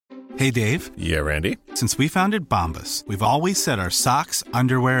Hey, Dave. Yeah, Randy. Since we founded Bombas, we've always said our socks,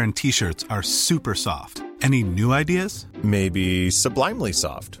 underwear, and T-shirts are super soft. Any new ideas? Maybe sublimely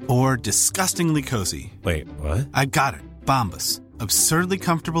soft. Or disgustingly cozy. Wait, what? I got it. Bombas. Absurdly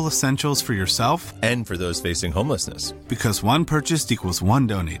comfortable essentials for yourself And for those facing homelessness. because one purchased equals one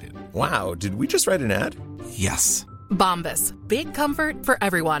donated. Wow, did we just write an ad? Yes. Bombas. Big comfort for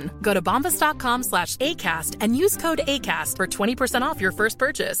everyone. Go to bombas.com/ACAST and use code ACAST for 20% off your first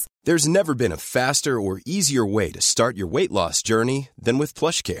purchase. There's never been a faster or easier way to start your weight loss journey than with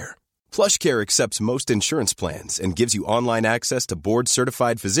PlushCare. PlushCare accepts most insurance plans and gives you online access to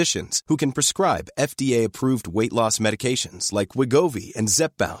board-certified physicians who can prescribe FDA-approved weight loss medications like Wegovy and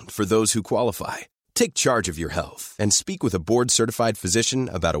Zepbound for those who qualify. Take charge of your health and speak with a board-certified physician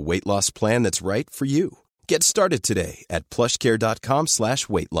about a weight loss plan that's right for you. Get started today at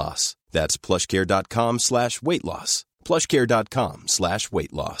plushcare.com/weight loss. That's plushcare.com/weight loss.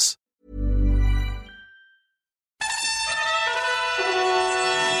 plushcare.com/weight loss.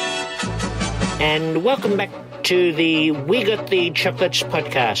 And welcome back to the We Got the Chocolates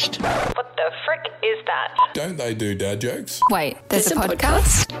podcast. What the frick is that? Don't they do dad jokes? Wait, there's a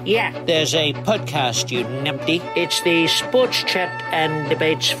podcast? Yeah, there's a podcast, you numpty. It's the sports chat and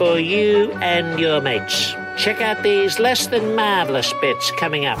debates for you and your mates. Check out these less than marvellous bits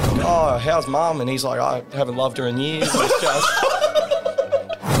coming up. Oh, how's mum? And he's like, I haven't loved her in years. It's just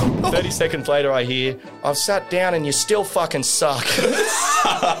 30 seconds later I hear, I've sat down and you still fucking suck.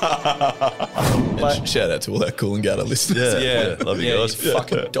 But, shout out to all our Cool and Gutter listeners. yeah, love you guys. You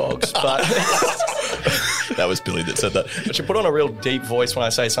fucking dogs. But That was Billy that said that. I should put on a real deep voice when I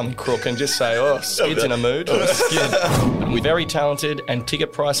say something crook and just say, oh, Skid's in a mood. We're very talented and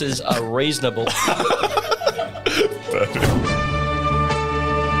ticket prices are reasonable. Perfect.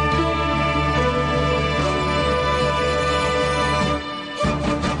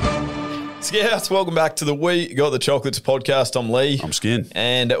 Yes, welcome back to the We Got the Chocolates podcast. I'm Lee. I'm Skin.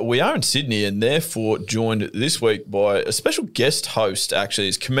 And we are in Sydney and therefore joined this week by a special guest host, actually.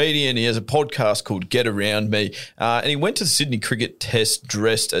 He's a comedian. He has a podcast called Get Around Me. And he went to the Sydney Cricket Test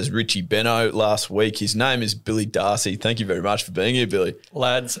dressed as Richie Benaud last week. His name is Billy Darcy. Thank you very much for being here, Billy.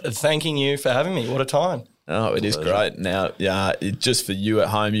 Lads, thanking you for having me. What a time. Oh, it is great. Now, just for you at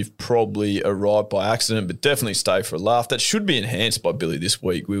home, you've probably arrived by accident, but definitely stay for a laugh. That should be enhanced by Billy this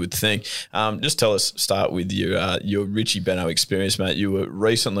week, we would think. Just tell us, start with your Richie Benaud experience, mate. You were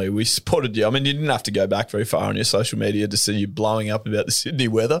recently, we spotted you. I mean, you didn't have to go back very far on your social media to see you blowing up about the Sydney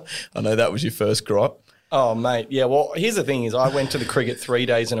weather. I know that was your first gripe. Oh, mate. Yeah, well, here's the thing is I went to the cricket 3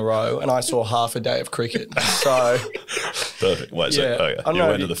 days in a row and I saw half a day of cricket. So Perfect. Wait, Yeah, so okay. You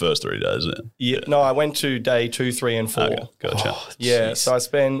went to the first 3 days then? Yeah, no, I went to day 2, 3, and 4. Okay, gotcha. Yeah, so I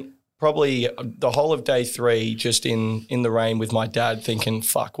spent probably the whole of day 3 just in the rain with my dad thinking,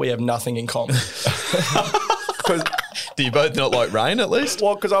 fuck, we have nothing in common. Do you both not like rain at least?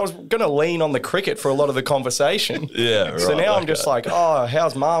 Well, because I was going to lean on the cricket for a lot of the conversation. Yeah, right. So now I'm just like, oh,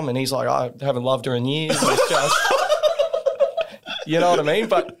 how's mum? And he's like, I haven't loved her in years. It's just... You know what I mean?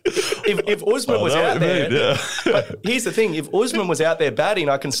 But if Usman was out there, but here's the thing: if Usman was out there batting,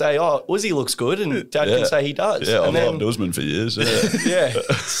 I can say, "Oh, Uzi looks good," and Dad can say he does. Yeah, and I've loved Usman for years. Yeah.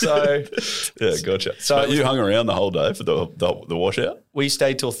 So yeah, gotcha. So but you hung around the whole day for the washout? We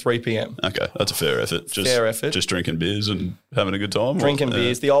stayed till 3 p.m. Okay, that's a fair effort. Fair effort. Just drinking beers and having a good time. Drinking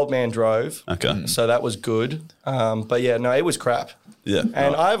beers. The old man drove. Okay. So that was good. But yeah, no, it was crap. Yeah.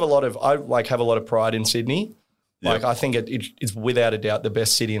 And I have a lot of pride in Sydney. Like, I think it's without a doubt the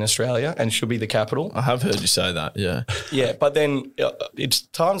best city in Australia and should be the capital. I have heard you say that, yeah. Yeah, but then it's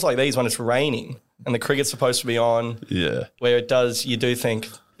times like these when it's raining and the cricket's supposed to be on, where you do think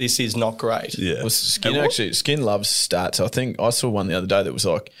this is not great. Yeah. Well, Skin loves stats. I think I saw one the other day that was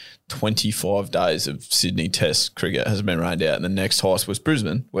like 25 days of Sydney Test cricket has been rained out, and the next highest was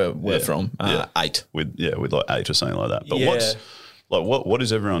Brisbane, where we're from, 8. With like 8 or something like that. But what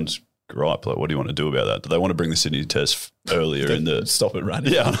is everyone's gripe? Like, what do you want to do about that? Do they want to bring the Sydney Test earlier in the stop it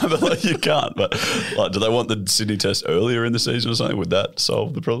raining? Yeah, I know, but like, you can't. But like, do they want the Sydney Test earlier in the season or something? Would that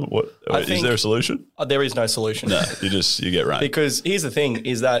solve the problem? Is there a solution? There is no solution. No, you get rain. Because here's the thing: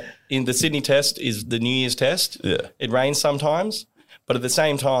 is that in the Sydney Test is the New Year's Test. Yeah, it rains sometimes. But at the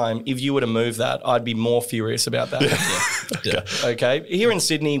same time, if you were to move that, I'd be more furious about that. Okay. Here in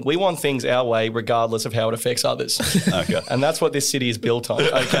Sydney, we want things our way regardless of how it affects others. Okay. And that's what this city is built on.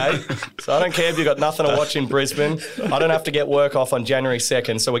 Okay. So I don't care if you've got nothing to watch in Brisbane. I don't have to get work off on January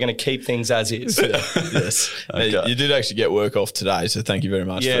 2nd, so we're going to keep things as is. Yes. Okay. You did actually get work off today, so thank you very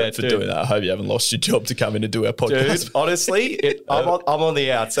much for doing that. I hope you haven't lost your job to come in and do our podcast. Dude, honestly, I'm on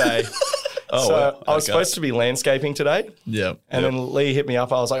the outs, eh? So I was supposed to be landscaping today. Yeah. And then Lee hit me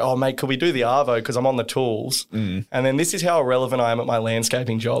up. I was like, oh, mate, could we do the Arvo? Because I'm on the tools. And then this is how irrelevant I am at my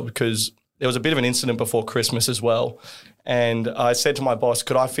landscaping job, because there was a bit of an incident before Christmas as well. And I said to my boss,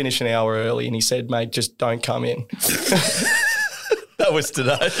 could I finish an hour early? And he said, mate, just don't come in. That was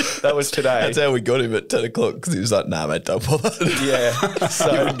today. That was today. That's how we got him at 10 o'clock, because he was like, nah, mate, don't bother. Yeah.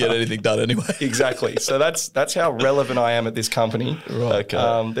 So you wouldn't get anything done anyway. Exactly. So that's how relevant I am at this company. Right.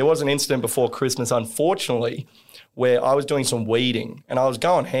 Okay. There was an incident before Christmas, unfortunately, where I was doing some weeding and I was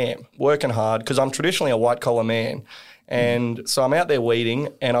going ham, working hard, because I'm traditionally a white-collar man. And so I'm out there weeding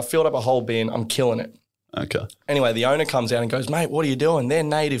and I filled up a whole bin. I'm killing it. Okay. Anyway, the owner comes out and goes, mate, what are you doing? They're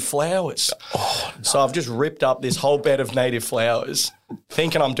native flowers. Oh, no. So I've just ripped up this whole bed of native flowers,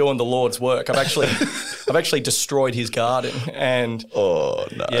 thinking I'm doing the Lord's work. I've actually destroyed his garden. And oh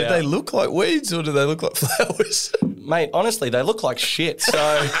no, yeah. Do they look like weeds or do they look like flowers? Mate, honestly, they look like shit.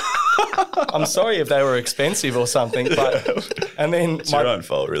 So I'm sorry if they were expensive or something. And then it's your own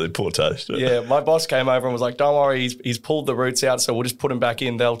fault, really. Poor taste. Yeah, my boss came over and was like, "Don't worry, he's pulled the roots out, so we'll just put them back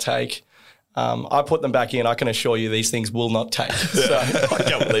in. They'll take." I put them back in. I can assure you these things will not take. So, I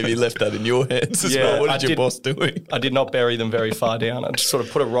can't believe he left that in your hands as well. What did your boss doing? I did not bury them very far down. I just sort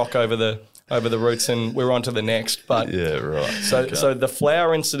of put a rock over the roots and we're on to the next. But yeah, right. So the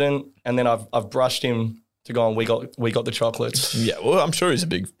flower incident, and then I've brushed him to go on. We got the chocolates. Yeah, well, I'm sure he's a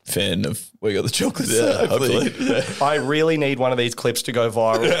big fan of We Got the Chocolates. Yeah, hopefully. Yeah. I really need one of these clips to go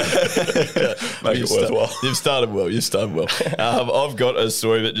viral. Make it worthwhile. You've started well. I've got a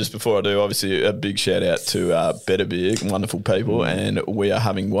story, but just before I do, obviously a big shout out to Better Beer, wonderful people, and we are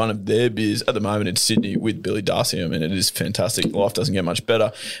having one of their beers at the moment in Sydney with Billy Darcy. I mean, it is fantastic. Life doesn't get much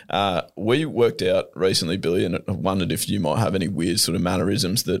better. We worked out recently, Billy, and I wondered if you might have any weird sort of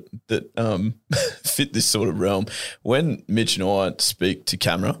mannerisms that fit this sort of realm. When Mitch and I speak to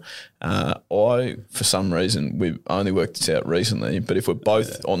camera, I, for some reason, we've only worked this out recently, but if we're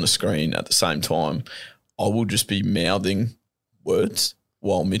both on the screen at the same time, I will just be mouthing words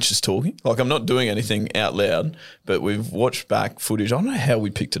while Mitch is talking. Like, I'm not doing anything out loud, but we've watched back footage. I don't know how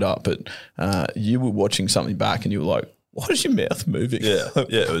we picked it up, but you were watching something back and you were like, why is your mouth moving? Yeah,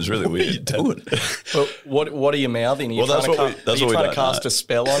 it was really weird. What are you doing? Well, what are you mouthing? Are you trying to cast a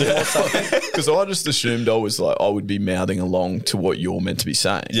spell on him or something? Because I just assumed I would be mouthing along to what you're meant to be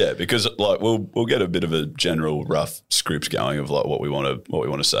saying. Yeah, because like we'll get a bit of a general rough script going of like what we want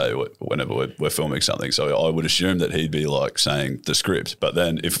to say whenever we're filming something. So I would assume that he'd be like saying the script, but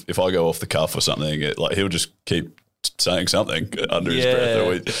then if I go off the cuff or something, he'll just keep saying something under his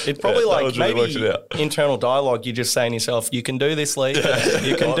breath. It's probably like maybe internal dialogue. You're just saying to yourself, you can do this, Lee.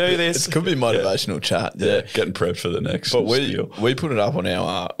 You can do this. It could be motivational chat. Yeah, getting prepped for the next. But we put it up on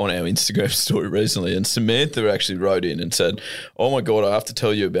our Instagram story recently, and Samantha actually wrote in and said, oh my God, I have to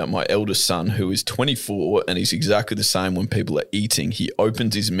tell you about my eldest son who is 24 and he's exactly the same when people are eating. He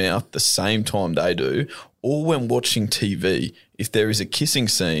opens his mouth the same time they do, or when watching TV. If there is a kissing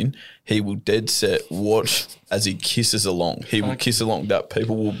scene, he will dead set watch as he kisses along. He will kiss along. That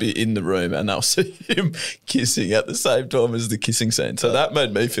people will be in the room and they'll see him kissing at the same time as the kissing scene. So that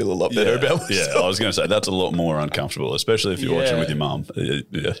made me feel a lot better about myself. Yeah, I was going to say that's a lot more uncomfortable, especially if you're watching with your mum.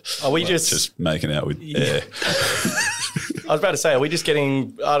 Yeah. Are we just making out with air? I was about to say, are we just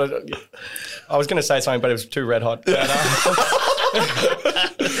getting? I was going to say something, but it was too red hot. But,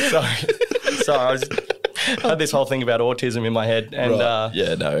 sorry. I had this whole thing about autism in my head, and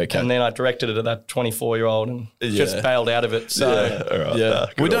okay. And then I directed it at that 24-year-old and just bailed out of it. So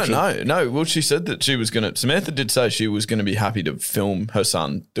we don't know. No, well, she said that she was going to. Samantha did say she was going to be happy to film her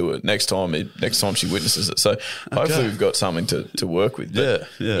son do it next time she witnesses it. So hopefully we've got something to work with. Yeah.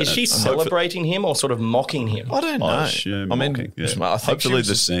 Is she celebrating him or sort of mocking him? I don't know. I mean, I think hopefully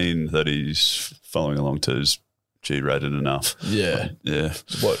the scene that he's following along to is G-rated enough. Yeah.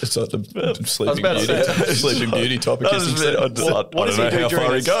 What? It's like the Sleeping Beauty type of kissing scene. I don't know how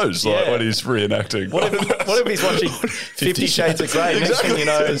far he goes when he's reenacting. What if he's watching 50 Shades of Grey? Next thing you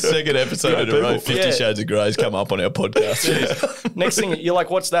know, the second episode in a row, 50 Shades of Grey's come up on our podcast. Next thing you're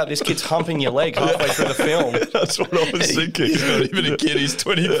like, what's that? This kid's humping your leg halfway through the film. That's what I was thinking. He's not even a kid. He's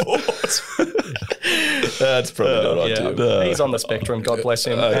 24. That's probably not ideal. He's on the spectrum. God bless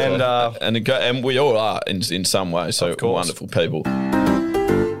him. And we all are in some way. So wonderful people.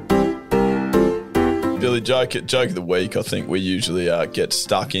 Billy, joke of the week, I think we usually get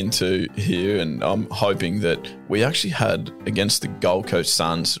stuck into here, and I'm hoping that we actually had against the Gold Coast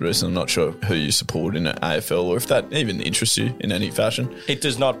Suns recently. I'm not sure who you support in AFL or if that even interests you in any fashion. It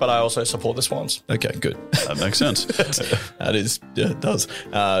does not, but I also support the Swans. Okay, good. That makes sense. That is, yeah, it does.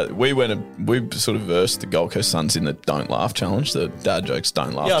 We sort of versed the Gold Coast Suns in the Don't Laugh challenge, the Dad Jokes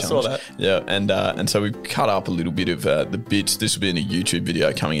Don't Laugh challenge. Yeah, I saw that. Yeah, and so we've cut up a little bit of the bits. This will be in a YouTube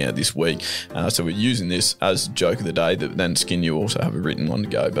video coming out this week. So we're using this as joke of the day. That then Skin, you also have a written one to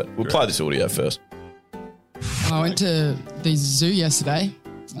go, but we'll play this audio first. I went to the zoo yesterday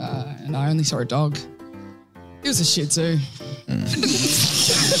and I only saw a dog. It was a Shih Tzu.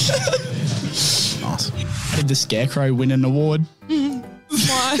 Nice. Did the Scarecrow win an award?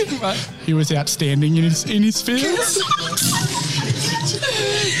 Why? He was outstanding in his fields.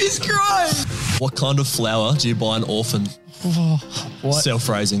 He's crying. What kind of flower do you buy an orphan? What?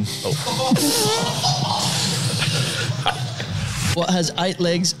 Self-raising. What has 8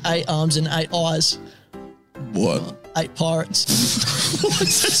 legs, 8 arms, and 8 eyes? What? 8 pirates.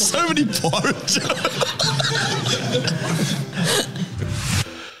 There's so many pirates.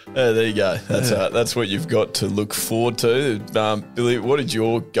 There you go. That's what you've got to look forward to. Billy, what did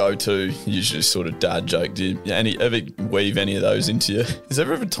your go-to usually sort of dad joke? Do you ever weave any of those into you? Is there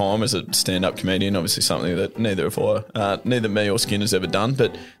ever a time as a stand-up comedian, obviously something that neither me or Skin has ever done,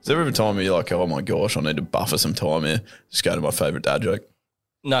 but is there ever a time where you're like, oh my gosh, I need to buffer some time here, just go to my favourite dad joke?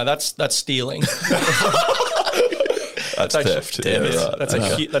 No, that's stealing. That's theft. Damn it.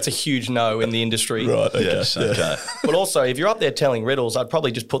 Right. That's a huge no in the industry. Right. Okay. Yes, okay. But also, if you're up there telling riddles, I'd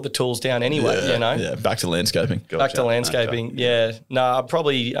probably just put the tools down anyway. Yeah. Back to landscaping. Gotcha. Back to landscaping. Okay. Yeah. No, I'd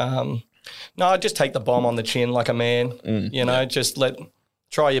probably. I'd just take the bomb on the chin like a man. Just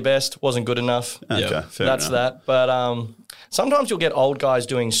try your best. Wasn't good enough. Okay. Fair that's enough. that. But sometimes you'll get old guys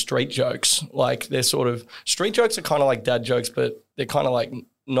doing street jokes. Like they're sort of street jokes are kind of like dad jokes, but they're kind of like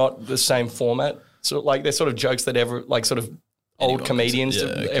not the same format. So like they're sort of jokes that old comedians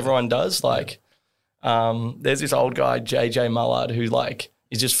everyone does. Like there's this old guy JJ Mullard who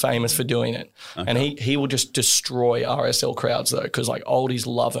is just famous for doing it, and he will just destroy RSL crowds though because like oldies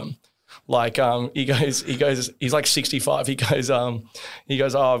love him. Like he goes he's like 65. He goes oh,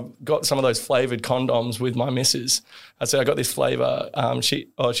 I've got some of those flavoured condoms with my missus. I said I got this flavour. She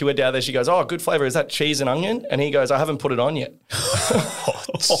went down there. She goes, oh, good flavour. Is that cheese and onion? And he goes, I haven't put it on yet.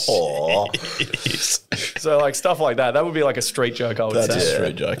 Oh, so like stuff like that. That would be like a street joke. I would say. That's a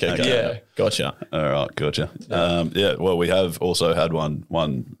street joke. Okay. Yeah. Gotcha. All right. Gotcha. Well, we have also had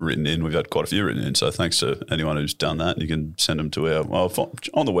one written in. We've had quite a few written in. So thanks to anyone who's done that. You can send them to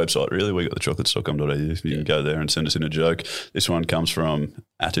on the website. Really, we got thechocolates.com.au. You can go there and send us in a joke. This one comes from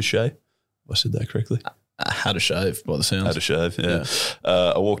Attaché. I said that correctly. How to shave by the sounds. How to shave, yeah.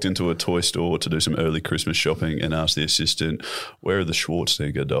 I walked into a toy store to do some early Christmas shopping and asked the assistant, where are the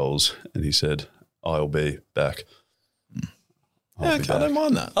Schwarzenegger dolls? And he said, I'll be back. I don't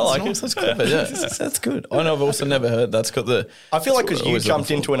mind that. I like it. it. That's good. Yeah, that's good. I know I've also never heard that's got the... I feel like because you jumped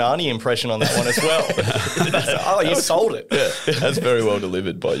into an Arnie impression on that one as well. You sold it. Yeah, that's very well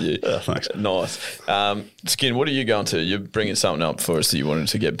delivered by you. Yeah, thanks. Nice. Skin, what are you going to? You're bringing something up for us that you wanted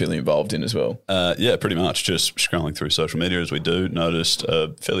to get Billy involved in as well. Yeah, pretty much. Just scrolling through social media as we do, noticed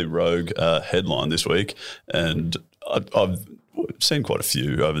a fairly rogue headline this week, and I've seen quite a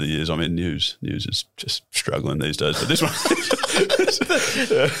few over the years. I mean, news is just struggling these days. But this one,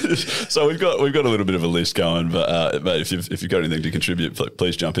 so we've got a little bit of a list going. But mate, if you've got anything to contribute,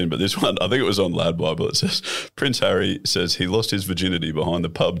 please jump in. But this one, I think it was on Lad Bible. It says Prince Harry says he lost his virginity behind the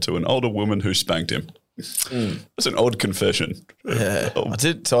pub to an older woman who spanked him. That's an odd confession. Yeah, I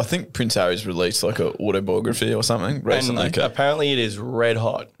did. So I think Prince Harry's released like an autobiography or something recently. And apparently it is red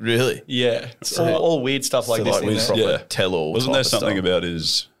hot. Really? Yeah. So all weird stuff like this. Tell all. Wasn't there something about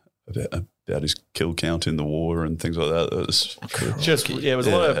his kill count in the war and things like that? That was it was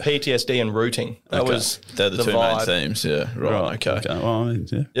a lot of PTSD and rooting. They're the two main themes. Yeah. Right. Okay. Well, I mean,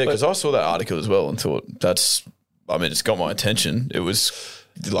 yeah, because I saw that article as well and thought it's got my attention. It was.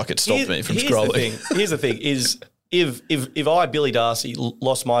 Like it stopped me from scrolling. Here's the thing: is if I, Billy Darcy,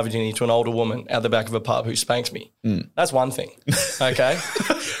 lost my virginity to an older woman out the back of a pub who spanks me, that's one thing. Okay,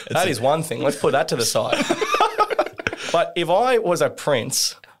 that is one thing. Let's put that to the side. But if I was a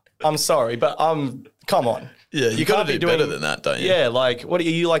prince, I'm sorry, but come on. Yeah, you got to do better than that, don't you? Yeah, like what are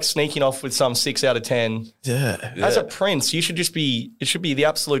you like sneaking off with some 6 out of 10? Yeah. As a prince, you should just be. It should be the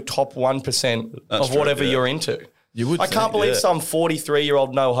absolute top 1% of whatever you're into. I can't believe some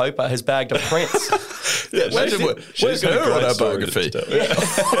 43-year-old no-hoper has bagged a prince. Where's her autobiography?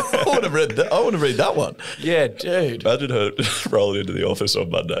 I want to read that. I want to read that one. Yeah, dude. Imagine her rolling into the office on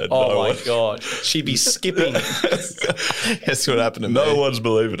Monday. Oh my God, she'd be skipping. That's what happened to me. No one's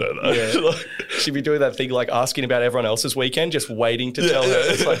believing it. Yeah. She'd be doing that thing like asking about everyone else's weekend, just waiting to tell her.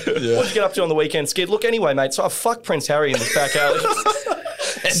 It's like, what'd you get up to on the weekend, Skid? Look, anyway, mate, so I fucked Prince Harry in this back alley.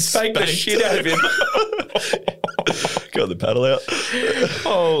 And spanked the shit out of him. Got the paddle out.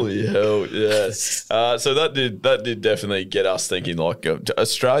 Holy hell, yes. So that did definitely get us thinking, like,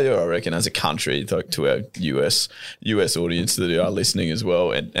 Australia, I reckon, as a country, like to our US audience that are listening as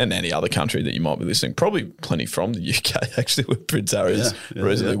well, and any other country that you might be listening, probably plenty from the UK, actually, where Prince Harry is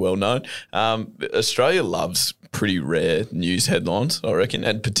reasonably well known. Australia loves pretty rare news headlines, I reckon.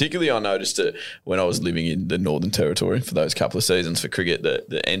 And particularly I noticed it when I was living in the Northern Territory for those couple of seasons for cricket.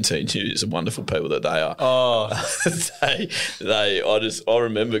 The NT News, the wonderful people that they are. Oh. I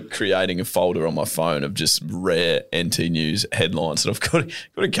remember creating a folder on my phone of just rare NT News headlines. And I've got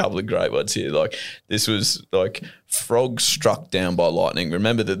a couple of great ones here. Like this was like frog struck down by lightning.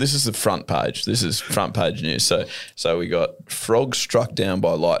 Remember that this is the front page. This is front page news. So we got frog struck down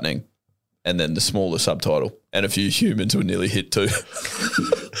by lightning. And then the smaller subtitle, and a few humans were nearly hit too.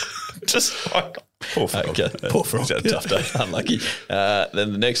 Just like, poor frog. Okay, poor frog. He's had a tough day. Unlucky.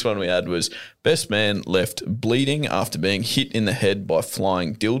 Then the next one we had was best man left bleeding after being hit in the head by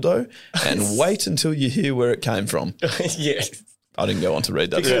flying dildo, and wait until you hear where it came from. Yeah. I didn't go on to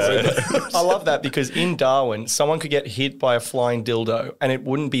read that. I love that because in Darwin, someone could get hit by a flying dildo and it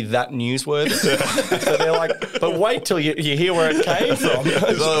wouldn't be that newsworthy. So they're like, but wait till you hear where it came from.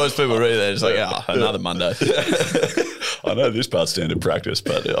 Otherwise people read that, it's like, another Monday. I know this part's standard practice,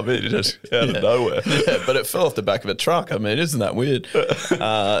 but I mean, it just out of nowhere. Yeah, but it fell off the back of a truck. I mean, isn't that weird?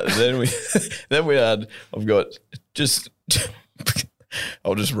 Then we had, I've got just...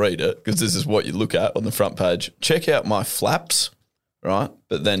 I'll just read it because this is what you look at on the front page. Check out my flaps, right?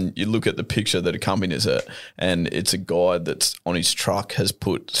 But then you look at the picture that accompanies it, and it's a guy that's on his truck has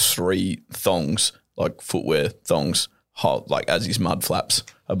put 3 thongs, like footwear thongs, like as his mud flaps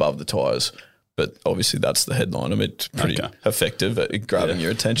above the tyres. But obviously that's the headline. I mean, it's pretty effective at grabbing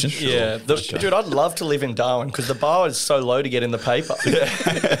your attention. Yeah. Dude, I'd love to live in Darwin because the bar is so low to get in the paper.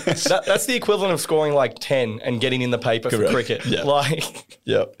 That's the equivalent of scoring like 10 and getting in the paper for cricket. Yeah.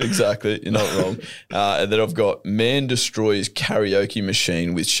 Yeah, exactly. You're not wrong. And then I've got man destroys karaoke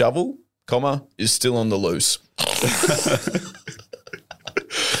machine with shovel, is still on the loose.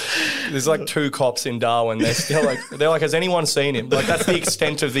 There's like 2 cops in Darwin. They're like, has anyone seen him? Like that's the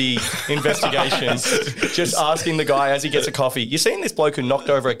extent of the investigation. Just asking the guy as he gets a coffee, you seen this bloke who knocked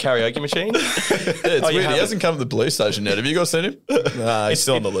over a karaoke machine? It's weird. He hasn't come to the police station yet. Have you guys seen him? Nah, he's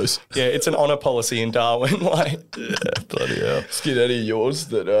still on the loose. Yeah, it's an honour policy in Darwin. Bloody hell. Skid, any of yours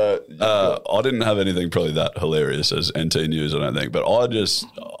that I didn't have anything probably that hilarious as NT News, I don't think, but I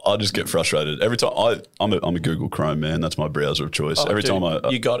just get frustrated every time. I'm a Google Chrome man. That's my browser of choice. Every time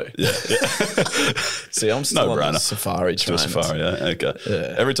you got it. Yeah. See, I'm still on the Safari train. Safari, yeah. Okay.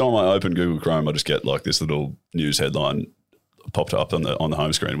 Yeah. Every time I open Google Chrome, I just get like this little news headline popped up on the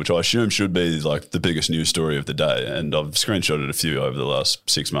home screen, which I assume should be like the biggest news story of the day. And I've screenshotted a few over the last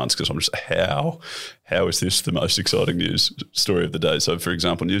 6 months because I'm just how is this the most exciting news story of the day? So, for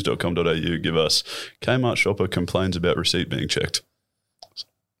example, news.com.au give us Kmart shopper complains about receipt being checked.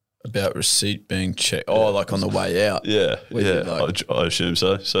 About receipt being checked. Oh, like on the way out. Yeah, I assume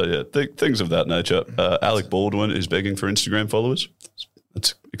so. So, yeah, things of that nature. Alec Baldwin is begging for Instagram followers.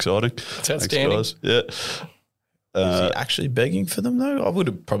 That's exciting. That's outstanding. Yeah. Is he actually begging for them, though? I would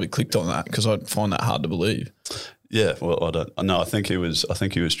have probably clicked on that because I'd find that hard to believe. Yeah, well, I don't. No, I think he was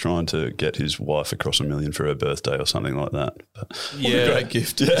trying to get his wife across $1 million for her birthday or something like that. But what a great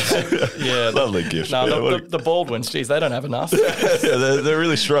gift! Yeah, lovely gift. No, the Baldwins, geez, they don't have enough. Yeah, they're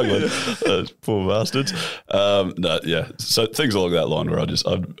really struggling. Those poor bastards. So things along that line where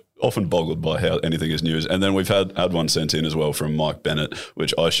I'm often boggled by how anything is news. And then we've had one sent in as well from Mike Bennett,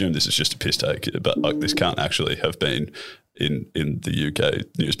 which I assume this is just a piss take, but like this can't actually have been in the UK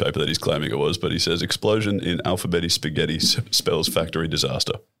newspaper that he's claiming it was. But he says explosion in Alphabeti spaghetti spells factory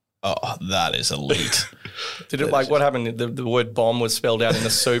disaster. Oh, that is elite. Did it like what happened? The word bomb was spelled out in the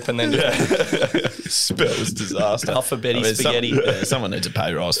soup and then spells disaster. Alphabeti spaghetti. Someone needs a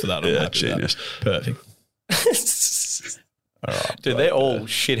pay rise for that. Yeah, genius. Perfect. All right, dude, they're all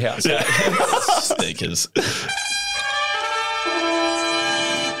shithouse stickers.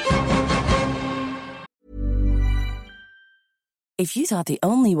 If you thought the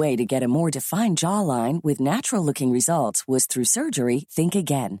only way to get a more defined jawline with natural-looking results was through surgery, think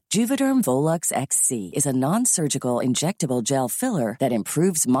again. Juvederm Volux XC is a non-surgical injectable gel filler that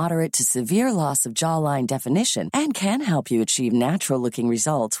improves moderate to severe loss of jawline definition and can help you achieve natural-looking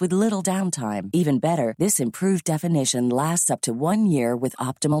results with little downtime. Even better, this improved definition lasts up to 1 year with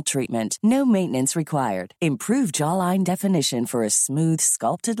optimal treatment. No maintenance required. Improve jawline definition for a smooth,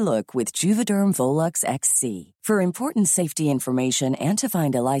 sculpted look with Juvederm Volux XC. For important safety information and to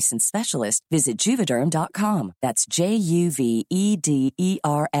find a licensed specialist, visit Juvederm.com. That's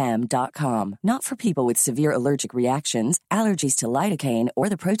JUVEDERM.com. Not for people with severe allergic reactions, allergies to lidocaine, or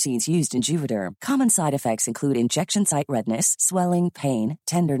the proteins used in Juvederm. Common side effects include injection site redness, swelling, pain,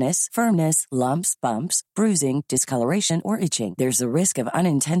 tenderness, firmness, lumps, bumps, bruising, discoloration, or itching. There's a risk of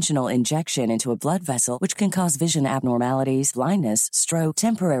unintentional injection into a blood vessel, which can cause vision abnormalities, blindness, stroke,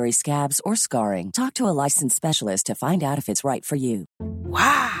 temporary scabs, or scarring. Talk to a licensed specialist to find out if it's right for you.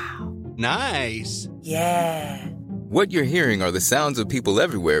 Wow. Nice. Yeah. What you're hearing are the sounds of people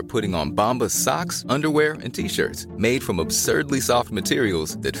everywhere putting on Bombas socks, underwear, and T-shirts made from absurdly soft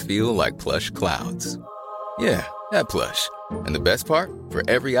materials that feel like plush clouds. Yeah, that plush. And the best part? For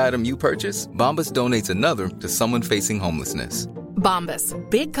every item you purchase, Bombas donates another to someone facing homelessness. Bombas.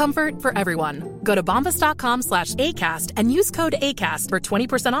 Big comfort for everyone. Go to bombas.com/ACAST and use code ACAST for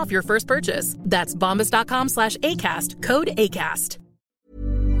 20% off your first purchase. That's bombas.com/ACAST. Code ACAST.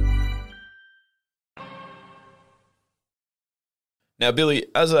 Now, Billy,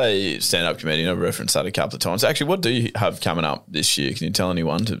 as a stand-up comedian, I've referenced that a couple of times. Actually, what do you have coming up this year? Can you tell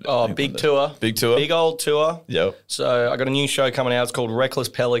anyone? Big tour. Big tour? Big old tour. Yep. So I got a new show coming out. It's called Reckless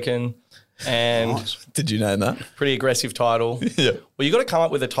Pelican. And did you know that? Pretty aggressive title. Yeah. Well, you got to come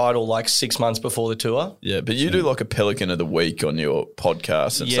up with a title like 6 months before the tour. Yeah, but you do like a Pelican of the Week on your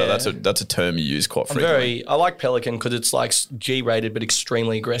podcast, and so that's a term you use quite frequently. I like Pelican because it's like G-rated but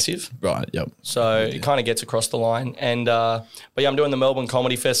extremely aggressive. Right. Yep. So it kind of gets across the line. And but yeah, I'm doing the Melbourne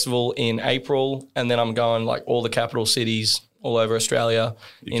Comedy Festival in April, and then I'm going like all the capital cities all over Australia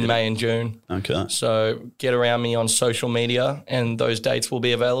in May and June. Okay. So get around me on social media and those dates will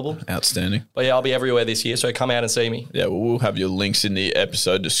be available. Outstanding. But yeah, I'll be everywhere this year, so come out and see me. Yeah, well, we'll have your links in the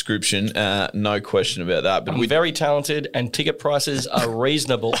episode description. No question about that. But we're very talented and ticket prices are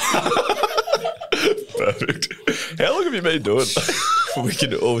reasonable. Perfect. How long have you been doing? We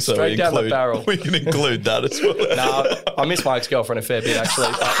can also Straight down the barrel. We can include that as well. No, I miss my ex-girlfriend a fair bit, actually.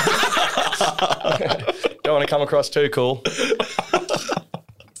 Don't want to come across too cool.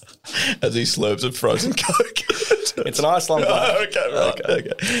 As he slurps a frozen Coke. It's an ice lung glass.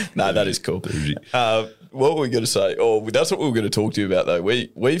 Okay. No, that is cool. What were we going to say? Oh, that's what we were going to talk to you about, though.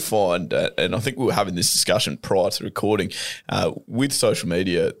 We find, and I think we were having this discussion prior to recording, with social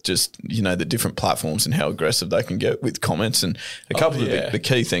media, just, the different platforms and how aggressive they can get with comments. And a couple of the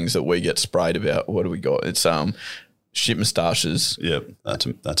key things that we get sprayed about, what do we got? It's shit moustaches. Yeah, that's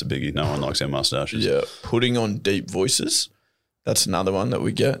a biggie. No one likes our moustaches. Yeah, putting on deep voices. That's another one that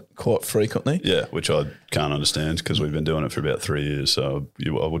we get quite frequently. Yeah, which I can't understand because we've been doing it for about 3 years. So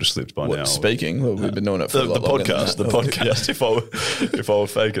I would have slipped by now. Speaking, we've been doing it for a lot longer than that. The podcast. If I were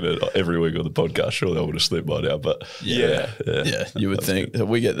faking it every week on the podcast, surely I would have slipped by now. But yeah, you would think that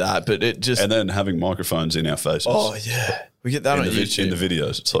we get that, but it just and then having microphones in our faces. Oh yeah. We get that on YouTube. In the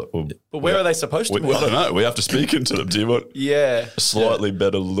videos. It's like, well, but where are they supposed to be? I don't know. We have to speak into them. Do you want a slightly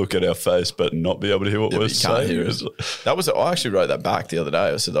better look at our face but not be able to hear what we're saying? I actually wrote that back the other day.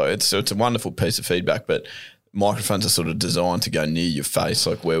 I said, it's a wonderful piece of feedback, but microphones are sort of designed to go near your face.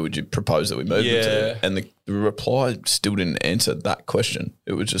 Like, where would you propose that we move them to? And the reply still didn't answer that question.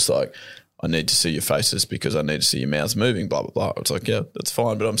 It was just like, I need to see your faces because I need to see your mouths moving, blah, blah, blah. It's like, yeah, that's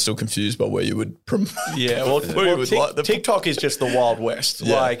fine, but I'm still confused by where you would TikTok is just the Wild West.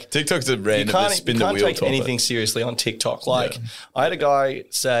 Yeah. Like TikTok's a random spin the wheel. You can't take anything seriously on TikTok. Like I had a guy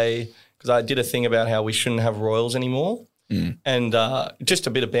say, because I did a thing about how we shouldn't have royals anymore. And just a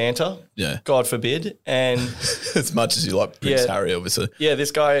bit of banter, God forbid. And as much as you like Prince Harry, obviously. Yeah,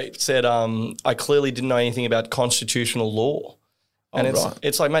 this guy said, I clearly didn't know anything about constitutional law. And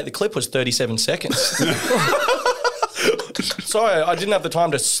it's like, mate, the clip was 37 seconds. Sorry, I didn't have the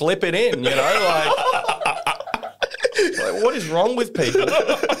time to slip it in, like what is wrong with people?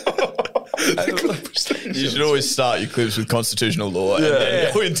 You should always start your clips with constitutional law.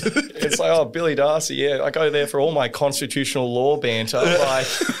 Yeah. It's like, Billy Darcy, I go there for all my constitutional law banter. Like,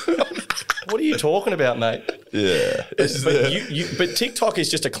 What are you talking about, mate? Yeah. But TikTok is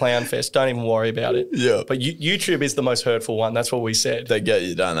just a clown fest. Don't even worry about it. Yeah. But YouTube is the most hurtful one. That's what we said. They get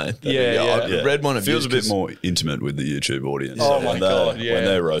you, don't they? Yeah. I read one of Feels a yours bit more intimate with the YouTube audience. Oh, So my when God, they're- yeah. When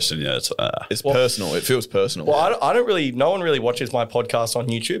they're roasting you, it's personal. It feels personal. Well, I don't really, no one really watches my podcast on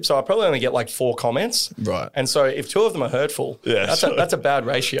YouTube, so I probably only get like 4 comments. Right. And so if 2 of them are hurtful, that's a bad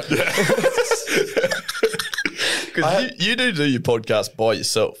ratio. Because you do your podcast by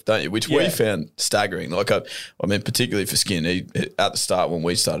yourself, don't you? Which we found staggering. Like, I mean, particularly for Skin, at the start when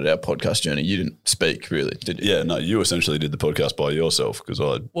we started our podcast journey, you didn't speak really, did you? Yeah, no, you essentially did the podcast by yourself because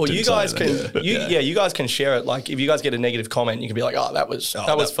I. Well, didn't you say guys anything. can, you guys can share it. Like, if you guys get a negative comment, you can be like, "Oh, that was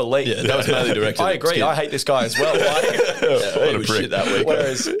for Lee." Yeah, that was mainly directed. I at agree. Skin. I hate this guy as well. He was shit that week.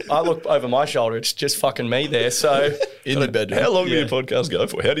 Whereas I look over my shoulder, it's just fucking me there. So in the bedroom. How long do your podcasts go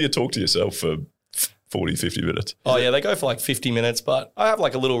for? How do you talk to yourself for 40, 50 minutes? Oh, yeah, they go for like 50 minutes, but I have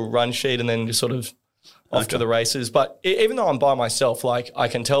like a little run sheet and then just sort of off to the races. But even though I'm by myself, like I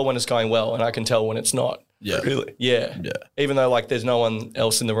can tell when it's going well and I can tell when it's not. Yeah. Really? Yeah. Even though like there's no one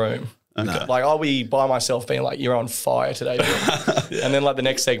else in the room. Okay. Like I'll be by myself being like, you're on fire today. And then like the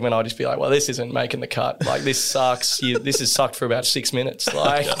next segment, I'll just be like, well, this isn't making the cut. Like this sucks. This has sucked for about 6 minutes.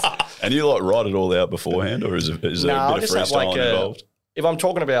 Like, And you like write it all out beforehand or is there a bit of freestyle involved? If I'm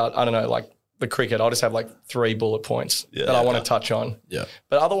talking about, I don't know, like the cricket, I'll just have like 3 bullet points that I want to touch on. Yeah.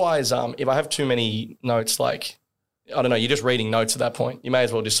 But otherwise, if I have too many notes, like, I don't know, you're just reading notes at that point. You may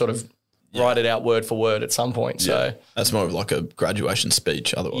as well just sort of write it out word for word at some point. So that's more of like a graduation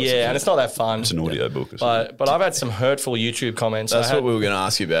speech otherwise. Yeah, and it's not that fun. It's an audio book. But I've had some hurtful YouTube comments. That's what we were going to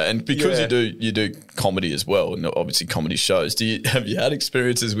ask you about. And because you do comedy as well, and obviously comedy shows, have you had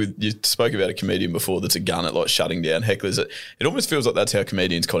experiences with, you spoke about a comedian before that's a gun at like shutting down hecklers. It almost feels like that's how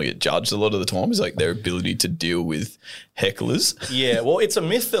comedians kind of get judged a lot of the time, is like their ability to deal with hecklers. Yeah, well, it's a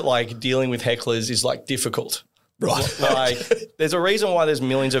myth that like dealing with hecklers is like difficult. Right. Like, there's a reason why there's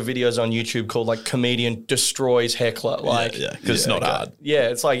millions of videos on YouTube called like comedian destroys heckler. Like, because it's not hard. Yeah,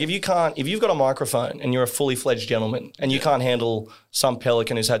 it's like if you've got a microphone and you're a fully fledged gentleman and you can't handle some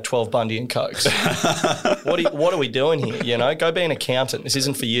pelican who's had 12 Bundy and Cokes, what are we doing here? You know, go be an accountant. This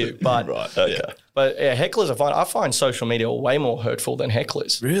isn't for you. But But hecklers are fine. I find social media way more hurtful than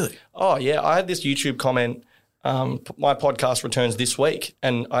hecklers. Really? Oh yeah, I had this YouTube comment. My podcast returns this week,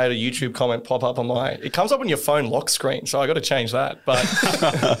 and I had a YouTube comment pop up on it comes up on your phone lock screen, so I got to change that. But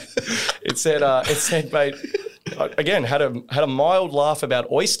it said, mate, again, had a mild laugh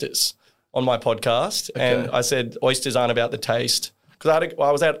about oysters on my podcast, and I said oysters aren't about the taste, because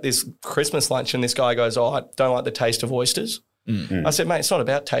I was at this Christmas lunch, and this guy goes, "Oh, I don't like the taste of oysters." I said, "Mate, it's not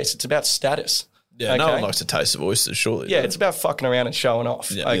about taste; it's about status." Yeah, no one likes the taste of oysters, surely. Yeah, it's about fucking around and showing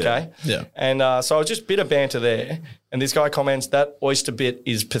off, okay? Yeah. And so I was just a bit of banter there, and this guy comments, "That oyster bit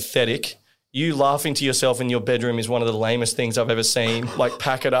is pathetic. You laughing to yourself in your bedroom is one of the lamest things I've ever seen. Like,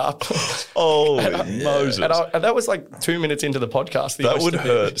 pack it up." Moses. And that was like 2 minutes into the podcast. That would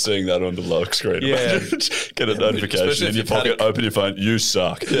hurt, seeing that on the lock screen. Yeah. Get a notification in your pocket, open your phone, you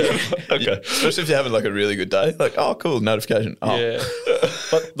suck. Yeah. Okay. Especially if you're having like a really good day. Like, oh, cool, notification. Oh. Yeah.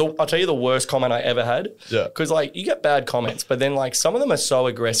 But I'll tell you the worst comment I ever had. Yeah. Because like you get bad comments, but then like some of them are so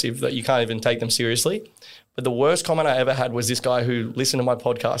aggressive that you can't even take them seriously. But the worst comment I ever had was this guy who listened to my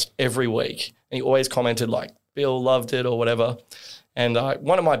podcast every week. And he always commented like, "Bill loved it," or whatever. And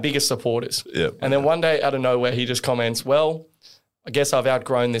one of my biggest supporters. Yeah. And then one day out of nowhere, he just comments, "Well, I guess I've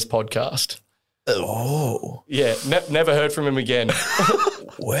outgrown this podcast." Oh. Yeah. Never heard from him again.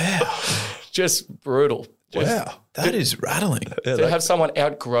 Wow. Just brutal. Wow. That is rattling. To have someone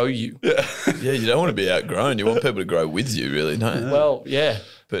outgrow you. Yeah, you don't want to be outgrown. You want people to grow with you, really, don't you? Well, yeah.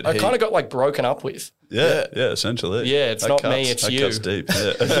 But I kind of got like broken up with. Yeah, essentially. Yeah, it's not me, it's that you. cuts deep.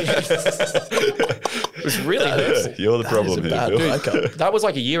 Yeah. It was really hurtful. You're the problem here, Bill. That was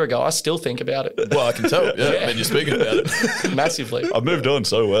like a year ago. I still think about it. Well, I can tell. Yeah, I mean, you're speaking about it. Massively. I've moved on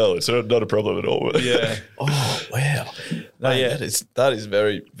so well. It's not a problem at all. Yeah. Oh, wow. No, yeah. That is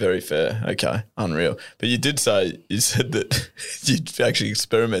very, very fair. Okay, unreal. But you said that you'd actually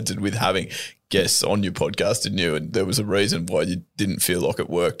experimented with having guests on your podcast, didn't you? And there was a reason why you didn't feel like it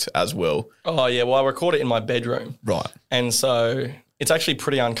worked as well. Oh, yeah. Well, I record it in my bedroom. Right. And so it's actually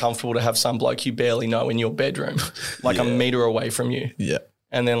pretty uncomfortable to have some bloke you barely know in your bedroom, like a meter away from you. Yeah.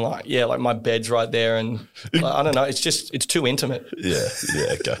 And then like my bed's right there, and like, I don't know, it's too intimate. Yeah,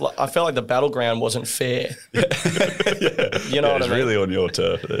 okay. Like, I felt like the battleground wasn't fair. You know what I mean? It's really on your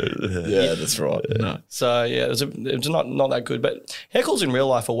turf. Yeah, that's right. No. So yeah, it was not that good. But heckles in real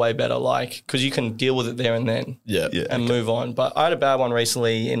life are way better, like because you can deal with it there and then. Yeah. And move on. But I had a bad one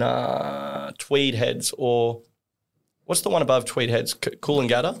recently in Tweed Heads, or what's the one above Tweed Heads?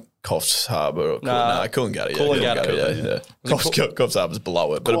 Coolangatta? Coffs Harbour or Coolangatta. Coolangatta. Yeah. Coffs Harbour's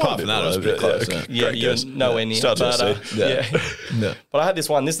below it. But apart from that, it was pretty close. Yeah, you're nowhere near. Start to But, see. But I had this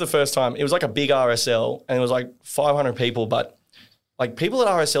one. This is the first time. It was like a big RSL and it was like 500 people. But like people at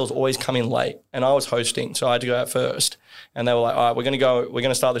RSLs always come in late and I was hosting. So I had to go out first. And they were like, all right, we're going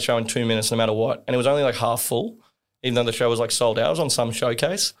to start the show in 2 minutes no matter what. And it was only like half full, even though the show was like sold out. I was on some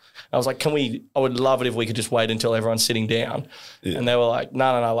showcase. I was like, I would love it if we could just wait until everyone's sitting down. Yeah. And they were like,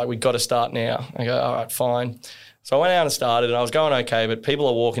 no, like, we've got to start now. I go, all right, fine. So I went out and started and I was going okay, but people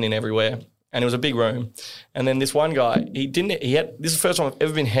are walking in everywhere. And it was a big room. And then this one guy, this is the first time I've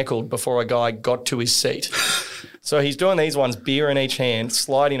ever been heckled before a guy got to his seat. So he's doing these ones, beer in each hand,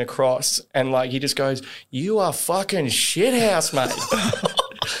 sliding across. And like, he just goes, you are fucking shithouse, mate.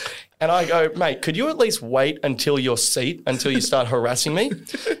 And I go, mate, could you at least wait until your seat, until you start harassing me?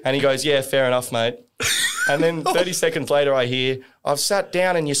 And he goes, yeah, fair enough, mate. And then 30 seconds later I hear, I've sat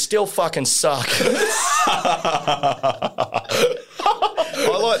down and you still fucking suck.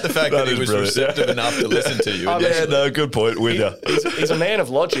 I like the fact that he was receptive enough to listen to you. Good point with you. He's a man of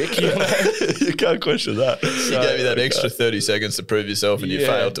logic. You know? You can't question that. He gave you that extra 30 seconds to prove yourself and you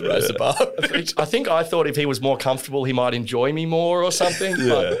failed to raise the bar. I thought if he was more comfortable, he might enjoy me more or something.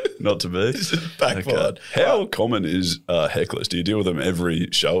 Not to be. Backfired. How common is hecklers? Do you deal with them every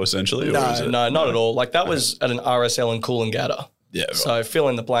show essentially? No, not at all. Like that was at an RSL in Coolangatta. Yeah, right. So fill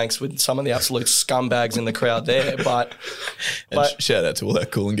in the blanks with some of the absolute scumbags in the crowd there. But shout out to all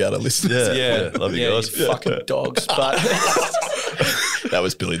that Coolangatta listeners. Yeah, love you guys. You fucking dogs. But that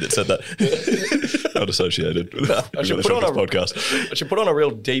was Billy that said that. Not associated with I should put on podcast. I should put on a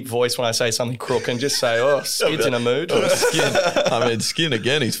real deep voice when I say something crook and just say, "Oh, Skid's in a mood." Skin. I mean, Skin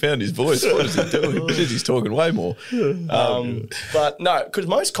again. He's found his voice. What is he doing? He's talking way more. But no, because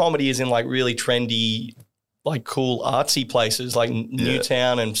most comedy is in like really trendy, like cool artsy places like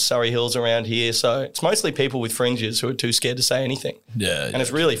Newtown and Surrey Hills around here. So it's mostly people with fringes who are too scared to say anything. And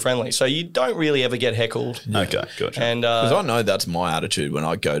it's really friendly. So you don't really ever get heckled. Okay, gotcha. And because I know that's my attitude when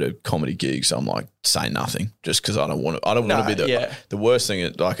I go to comedy gigs. I'm like, say nothing, just because I don't want to be the worst thing.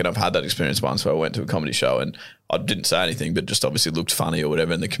 And I've had that experience once where I went to a comedy show and I didn't say anything, but just obviously looked funny or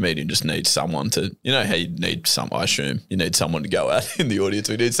whatever. And the comedian just needs someone to, you know how you need I assume you need someone to go at in the audience.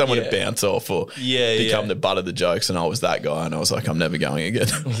 We need someone to bounce off or become the butt of the jokes. And I was that guy and I was like, I'm never going again.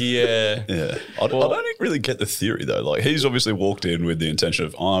 I don't really get the theory though. Like he's obviously walked in with the intention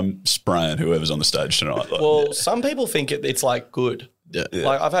of I'm spraying whoever's on the stage tonight. Like, some people think it's like good. Yeah.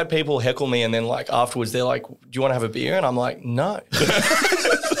 Like I've had people heckle me and then like afterwards they're like, do you want to have a beer? And I'm like, no.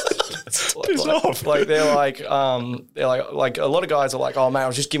 Like they're like a lot of guys are like, oh man, I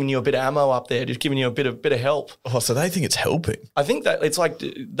was just giving you a bit of ammo up there, just giving you a bit of help. Oh, so they think it's helping. I think that it's like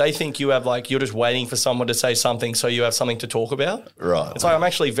they think you have like you're just waiting for someone to say something so you have something to talk about. Right. It's like I'm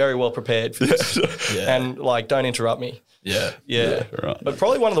actually very well prepared for this. And like don't interrupt me. Yeah. Right. But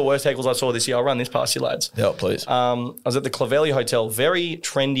probably one of the worst heckles I saw this year. I'll run this past you lads. Yeah, please. I was at the Clovelly Hotel, very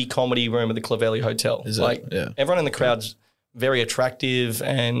trendy comedy room at the Clovelly Hotel. Everyone in the crowd's very attractive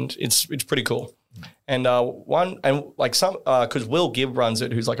and it's pretty cool. And because Will Gibb runs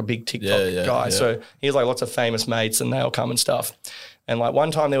it, who's like a big TikTok guy. So he has like lots of famous mates and they'll come and stuff. And like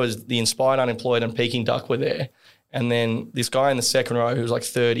one time there was the Inspired Unemployed and Peking Duck were there. And then this guy in the second row who was like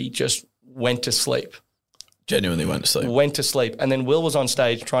 30 just went to sleep. Genuinely went to sleep. Went to sleep. And then Will was on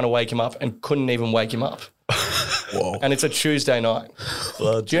stage trying to wake him up and couldn't even wake him up. Whoa. And it's a Tuesday night.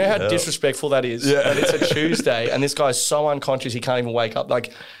 Do you know how disrespectful that is? Yeah. And it's a Tuesday and this guy's so unconscious he can't even wake up.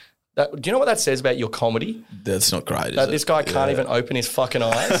 Like, do you know what that says about your comedy? That's not great, that this guy can't even open his fucking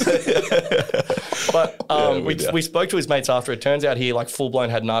eyes. But we spoke to his mates after. It turns out he like full-blown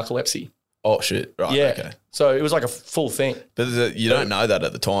had narcolepsy. Oh, shit. Right, okay. So it was like a full thing. But you don't know that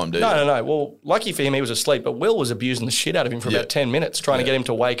at the time, do you? No. Well, lucky for him, he was asleep, but Will was abusing the shit out of him for about 10 minutes trying to get him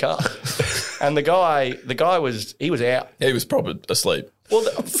to wake up. And the guy was out. He was probably asleep. Well,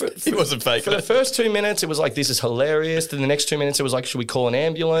 he wasn't faking For the first 2 minutes, it was like, this is hilarious. Then the next 2 minutes, it was like, should we call an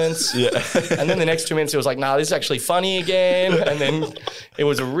ambulance? Yeah. And then the next 2 minutes, it was like, nah, this is actually funny again. And then it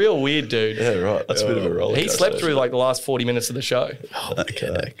was a real weird dude. Yeah, right. That's a bit of a roller coaster. He slept through like the last 40 minutes of the show.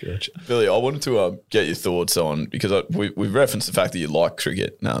 Okay, gotcha. Billy, I wanted to get your thoughts on, because we've referenced the fact that you like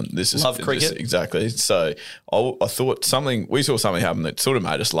cricket. Love cricket. Exactly. So I thought we saw something happen that sort of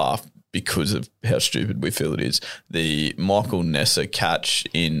made us laugh because of how stupid we feel it is. The Michael Nessa catch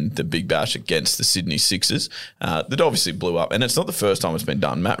in the Big Bash against the Sydney Sixers that obviously blew up. And it's not the first time it's been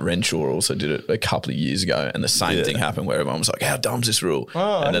done. Matt Renshaw also did it a couple of years ago, and the same thing happened where everyone was like, how dumb's this rule?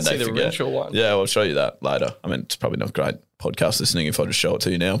 Oh, I didn't see the Renshaw one. Yeah, I'll show you that later. I mean, it's probably not great podcast listening if I just show it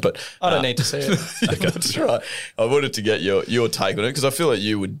to you now, but I don't need to see it. Okay, that's right. I wanted to get your take on it because I feel like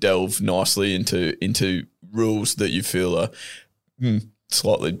you would delve nicely into rules that you feel are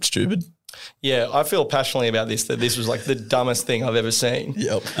slightly stupid. Yeah, I feel passionately about this, that this was like the dumbest thing I've ever seen.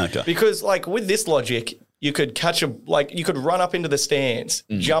 Yep. Okay. Because like with this logic, you could you could run up into the stands,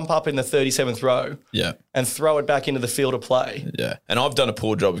 jump up in the 37th row, and throw it back into the field of play. Yeah, and I've done a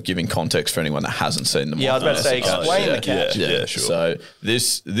poor job of giving context for anyone that hasn't seen them. Yeah, I was about to say, explain the catch. Yeah, sure. So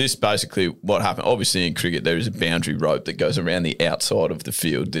this basically what happened. Obviously, in cricket, there is a boundary rope that goes around the outside of the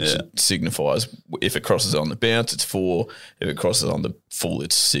field that signifies if it crosses on the bounce, it's 4. If it crosses on the full,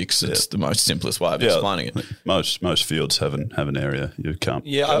 it's 6. It's the most simplest way of explaining it. Most fields have an area you can't.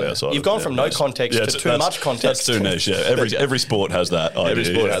 Yeah, go outside you've gone from no context to too much context. That's too niche. Yeah, every sport has that. Every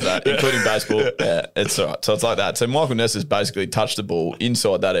sport has that, including baseball. Yeah, it's all right. So it's like that. So Michael Nessa's basically touched the ball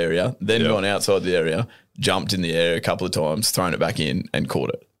inside that area, then gone outside the area, jumped in the air a couple of times, thrown it back in, and caught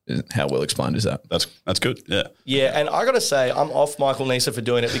it. How well explained is that? That's good. Yeah. Yeah, and I got to say, I'm off Michael Nessa for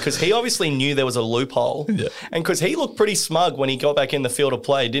doing it because he obviously knew there was a loophole. Yeah. And because he looked pretty smug when he got back in the field of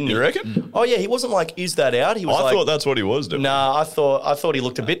play, didn't he? You reckon? Oh yeah, he wasn't like, is that out? He was I thought that's what he was doing. Nah, I thought he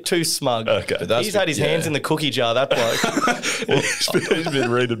looked a bit too smug. Okay. He's had his hands in the cookie jar, that bloke. He's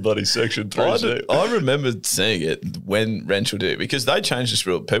been reading bloody section 3. I remember seeing it when Renshaw did it because they changed this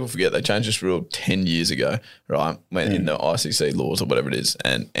rule. People forget they changed this rule 10 years ago, right? When in the ICC laws or whatever it is,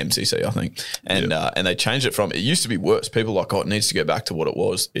 and MCC, I think. And they changed it from, it used to be worse. People were like, it needs to go back to what it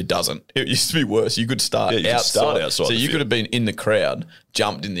was. It doesn't. It used to be worse. You could start outside. So you could have been in the crowd,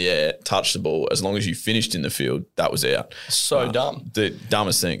 jumped in the air, touched the ball. As long as you finished in the field, that was out. So dumb. The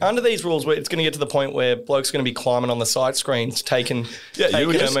dumbest thing. Under these rules, it's going to get to the point where blokes going to be climbing on the sight screens, taking them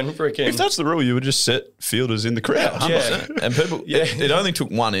and freaking. If that's the rule, you would just set fielders in the crowd. Yeah. And people, it only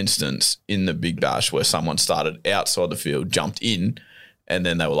took one instance in the Big Bash where someone started outside the field, jumped in, and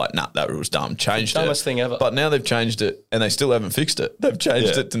then they were like, nah, that rule's dumb. Changed it. Dumbest thing ever. But now they've changed it and they still haven't fixed it. They've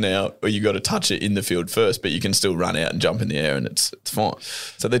changed it to now where you got to touch it in the field first, but you can still run out and jump in the air and it's fine.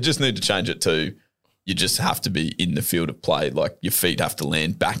 So they just need to change it to you just have to be in the field of play. Like your feet have to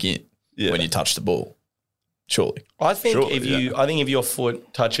land back in when you touch the ball. Surely. I think if your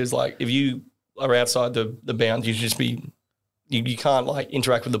foot touches, like if you are outside the bounds, you should just be... You can't like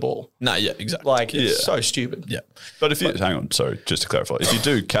interact with the ball. No, yeah, exactly. Like it's so stupid. Yeah. But if you hang on, sorry, just to clarify, if you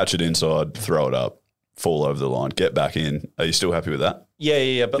do catch it inside, throw it up, fall over the line, get back in, are you still happy with that?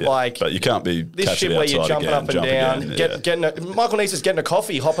 Yeah. But you can't be this shit where you're jumping up and down. Michael Nesa's getting a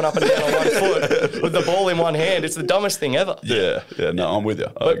coffee, hopping up and down on one foot with the ball in one hand. It's the dumbest thing ever. Yeah. No, I'm with you.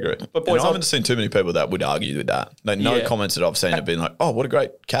 I agree. But boys, I haven't seen too many people that would argue with that. Like, no comments that I've seen have been like, oh, what a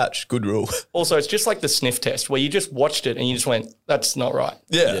great catch, good rule. Also, it's just like the sniff test where you just watched it and you just went, that's not right.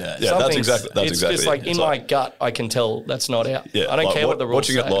 Yeah. That's exactly. It's just like in my gut, I can tell that's not out. Yeah. I don't care what the rules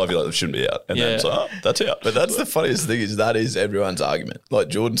say. Watching it live, you're like, it shouldn't be out. And then it's like, oh, that's out. But that's the funniest thing is that is everyone's argument. Like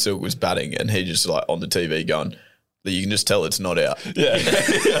Jordan Silk was batting and he just like on the TV going, you can just tell it's not out. Yeah.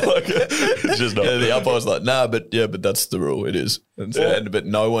 It's just not. The umpire's like, nah, but that's the rule. It is. But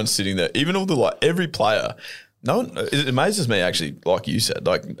no one's sitting there. Even all the every player. No one, it amazes me actually, like you said,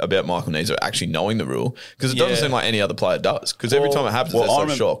 like about Michael Nessa actually knowing the rule because it doesn't seem like any other player does. Because every time it happens, they're so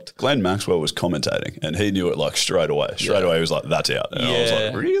shocked. Glenn Maxwell was commentating and he knew it like straight away. Straight away, he was like, "That's out." And I was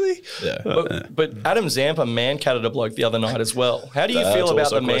like, "Really?" Yeah. But Adam Zampa man-catted a bloke the other night as well. How do you feel about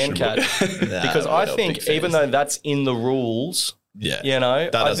the man-cat? Because I think even though that's in the rules. Yeah,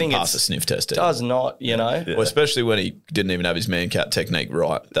 that doesn't pass the sniff test. Does not, Well, especially when he didn't even have his man cat technique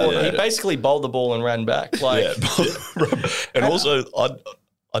right. He basically bowled the ball and ran back. And also, I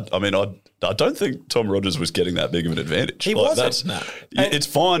don't think Tom Rogers was getting that big of an advantage. He wasn't. It's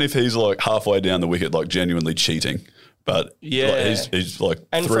fine if he's like halfway down the wicket, like genuinely cheating. But he's like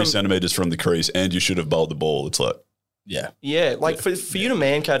 3 centimetres from the crease, and you should have bowled the ball. It's like. Yeah. Like for you to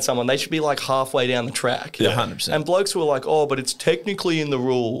man-cat someone, they should be like halfway down the track. Yeah, 100%. And blokes who are like, oh, but it's technically in the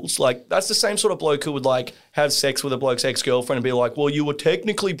rules. Like that's the same sort of bloke who would like have sex with a bloke's ex-girlfriend and be like, well, you were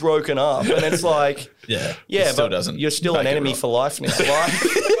technically broken up. And it's like, but you're still an enemy for life now.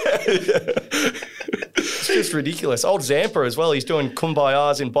 It's just ridiculous. Old Zampa as well. He's doing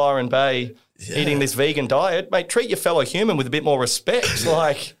kumbayas in Byron Bay. Eating this vegan diet, mate, treat your fellow human with a bit more respect.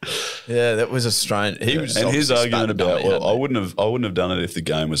 Yeah, that was a strange. He was, and his obviously argument spat about, dummy, well, I wouldn't have done it if the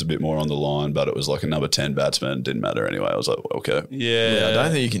game was a bit more on the line, but it was like a number 10 batsman. Didn't matter anyway. I was like, okay, Yeah, I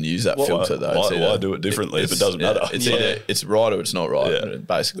don't think you can use that filter though. Why do it differently if it doesn't matter? It's either it's right or it's not right.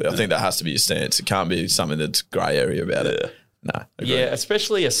 Basically, I think that has to be your stance. It can't be something that's grey area about it. No, agree. Yeah,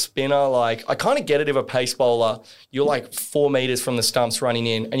 especially a spinner. Like, I kind of get it if a pace bowler, you're like 4 meters from the stumps running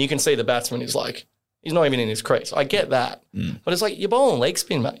in, and you can see the batsman is like, he's not even in his crease. I get that. But it's like, you're bowling leg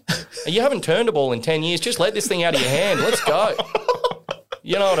spin, mate. And you haven't turned a ball in 10 years. Just let this thing out of your hand. Let's go.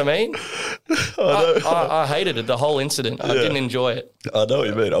 You know what I mean? I hated it, the whole incident. I didn't enjoy it. I know what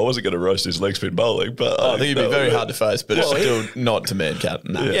you mean. I wasn't going to roast his leg spin bowling, but I think it'd be very hard to face, but it's still not to Mancat.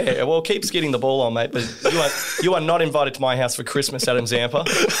 No. Yeah, well, keep skidding the ball on, mate. But you are not invited to my house for Christmas, Adam Zampa.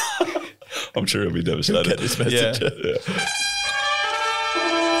 I'm sure he'll be devastated. Get this message. Yeah.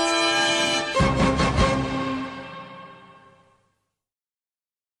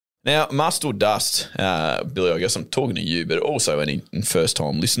 Now, must or dust, Billy, I guess I'm talking to you, but also any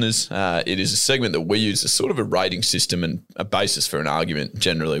first-time listeners. It is a segment that we use as sort of a rating system and a basis for an argument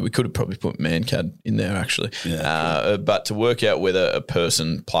generally. We could have probably put Mancad in there, actually. Yeah, but to work out whether a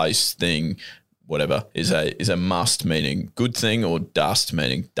person, place, thing, whatever, is a must, meaning good thing, or dust,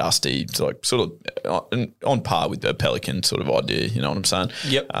 meaning dusty. It's like sort of on par with the Pelican sort of idea, you know what I'm saying?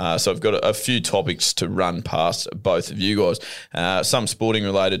 Yep. So I've got a few topics to run past both of you guys. Some sporting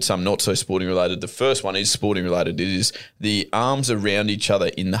related, some not so sporting related. The first one is sporting related. It is the arms around each other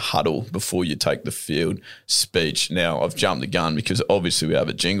in the huddle before you take the field speech. Now, I've jumped the gun because obviously we have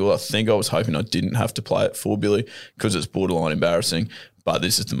a jingle. I think I was hoping I didn't have to play it for Billy because it's borderline embarrassing. But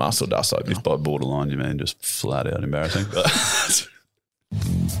this is the must or dust opener. If by borderline you mean just flat out embarrassing.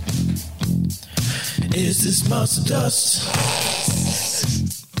 Is this must or dust?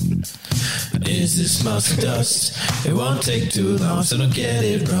 Is this must or dust? It won't take too long, so don't get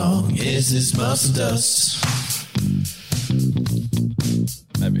it wrong. Is this must or dust?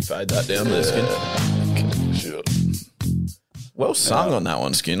 Maybe fade that down there, Skin. Sure. Well sung on that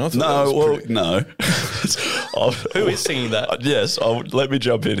one, Skin. I thought no. Who is singing that? Yes, let me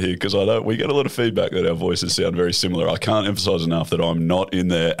jump in here because I know we get a lot of feedback that our voices sound very similar. I can't emphasise enough that I'm not in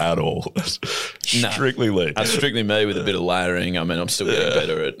there at all. Strictly Lee. That's strictly me with a bit of layering. I mean, I'm still getting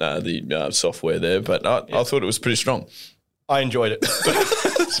better at the software there, but I thought it was pretty strong. I enjoyed it.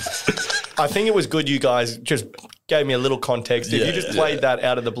 I think it was good you guys just gave me a little context. If you just played that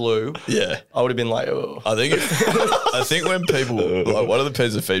out of the blue, I would have been like, oh. I think when people, like one of the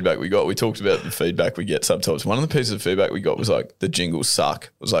pieces of feedback we got, we talked about the feedback we get sometimes. One of the pieces of feedback we got was like, the jingles suck.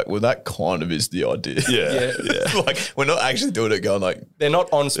 It was like, well, that kind of is the idea. Yeah. Like, we're not actually doing it going like. They're not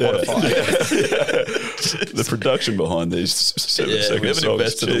on Spotify. The production behind these 7-second we haven't songs,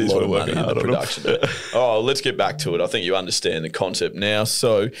 invested a lot of money in the production. Oh, let's get back to it. I think you understand the concept now.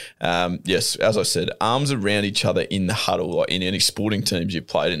 So, yes, as I said, arms around each other in the huddle, like in any sporting teams you've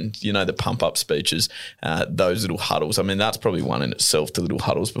played in, you know, the pump-up speeches, those little huddles. I mean, that's probably one in itself, the little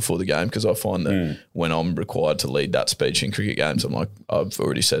huddles before the game, because I find that when I'm required to lead that speech in cricket games, I'm like, I've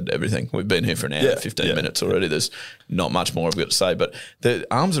already said everything. We've been here for an hour, 15 minutes already. There's not much more I've got to say. But the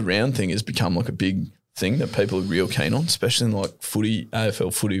arms around thing has become like a big thing that people are real keen on, especially in like footy,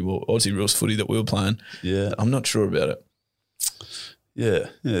 AFL footy, or Aussie rules footy that we were playing. Yeah. I'm not sure about it. Yeah,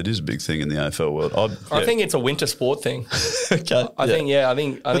 it is a big thing in the AFL world. I think it's a winter sport thing. Okay. I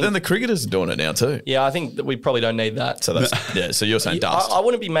think. But then the cricketers are doing it now too. Yeah, I think that we probably don't need that. So that's So you're saying dust? I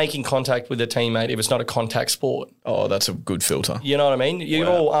wouldn't be making contact with a teammate if it's not a contact sport. Oh, that's a good filter. You know what I mean? You're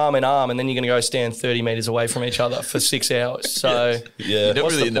all arm in arm, and then you're going to go stand 30 metres away from each other for 6 hours. So you're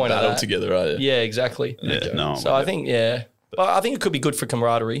not really in the battle together, are you? Yeah, exactly. Yeah, no. So I think but I think it could be good for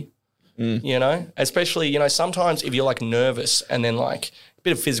camaraderie. You know, especially, you know, sometimes if you're like nervous and then like a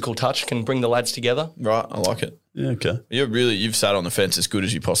bit of physical touch can bring the lads together. Right, I like it. Yeah, okay. You've sat on the fence as good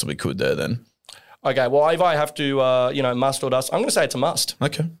as you possibly could there then. Okay, well, if I have to, must or dust, I'm going to say it's a must.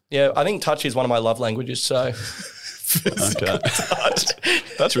 Okay. Yeah, I think touch is one of my love languages, so. Okay.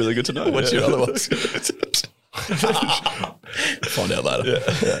 That's really good to know. What's your other one? Find out later.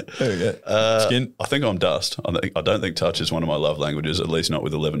 Yeah. There we go. Skin. I think I'm dust. I don't think touch is one of my love languages, at least not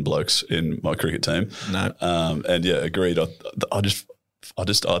with 11 blokes in my cricket team. No. And yeah, agreed. I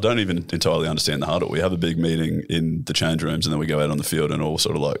don't even entirely understand the huddle. We have a big meeting in the change rooms and then we go out on the field and all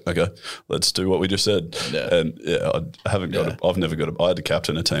sort of like, okay, let's do what we just said. Yeah. And I've never got I had to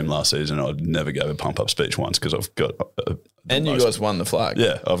captain a team last season and I never gave a pump up speech once because I've got And you guys won the flag.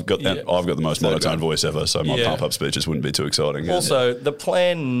 Yeah, I've got the most monotone voice ever, so my pump-up speeches wouldn't be too exciting. Also, the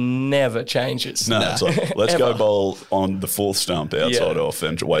plan never changes. No, it's like, let's go bowl on the fourth stump outside off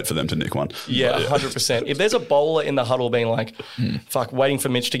and wait for them to nick one. Yeah, 100%. If there's a bowler in the huddle being like, fuck, waiting for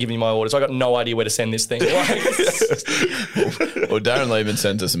Mitch to give me my orders, I got no idea where to send this thing. Well, Darren Lehman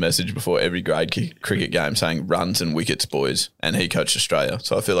sent us a message before every grade cricket game saying runs and wickets, boys, and he coached Australia.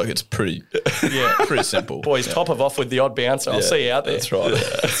 So I feel like it's pretty simple. Boys, top of off with the odd bouncer. I'll see you out there. That's right.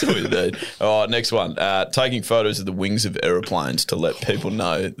 That's what you need. All right, next one. Taking photos of the wings of aeroplanes to let people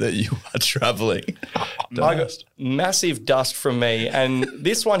know that you are travelling. I got massive dust from me. And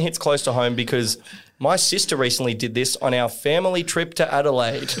this one hits close to home because my sister recently did this on our family trip to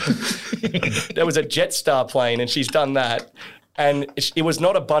Adelaide. There was a Jetstar plane and she's done that. And it was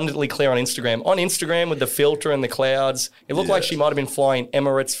not abundantly clear on Instagram. On Instagram, with the filter and the clouds, it looked like she might have been flying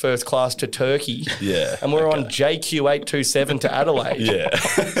Emirates first class to Turkey. Yeah. And we're on JQ827 to Adelaide. Yeah.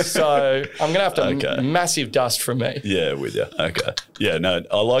 So I'm going to have to massive dust from me. Yeah, with you. Okay. Yeah, no,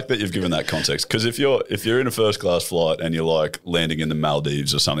 I like that you've given that context because if you're in a first class flight and you're like landing in the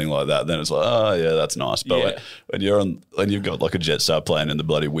Maldives or something like that, then it's like, oh yeah, that's nice. But when you're on and you've got like a Jetstar plane and the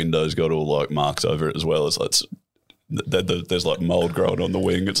bloody window's got all like marks over it as well, it's like. There's like mold growing on the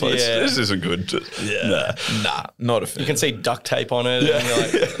wing. It's like this isn't good. Nah, not a fan. You can see duct tape on it. And you're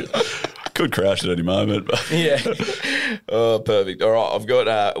like, could crash at any moment. Oh, perfect. All right, I've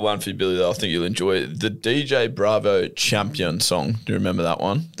got one for you, Billy, that I think you'll enjoy. The DJ Bravo Champion song. Do you remember that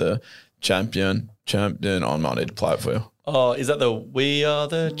one? The Champion. I might need to play it for you. Oh, is that the We Are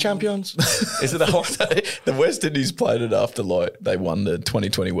the Champions? Is it that one? The West Indies played it after they won the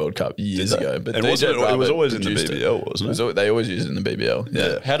 2020 World Cup years ago. But it was always in the BBL, wasn't it? They always use it in the BBL.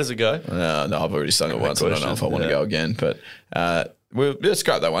 Yeah. How does it go? No, I've already sung it once. I don't know if I want to go again. But we'll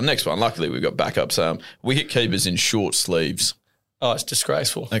scrap that one. Next one. Luckily, we've got backups. Wicket keepers in short sleeves. Oh, it's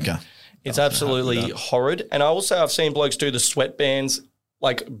disgraceful. Okay. It's absolutely horrid. And I've seen blokes do the sweatbands,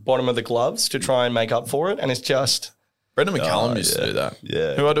 like bottom of the gloves, to try and make up for it. And it's just... Brendan McCullum used to do that.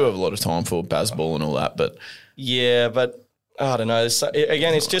 Yeah. Who I do have a lot of time for, Bazball and all that, but... Yeah, but I don't know.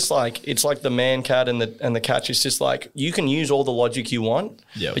 Again, it's just like, it's like the man cat and the catch. It's just like, you can use all the logic you want,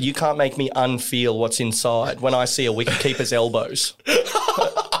 but you can't make me unfeel what's inside when I see a wicketkeeper's elbows.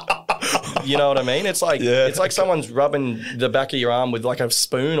 You know what I mean? It's like it's like someone's rubbing the back of your arm with like a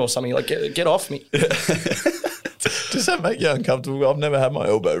spoon or something. Like, get off me. Does that make you uncomfortable? I've never had my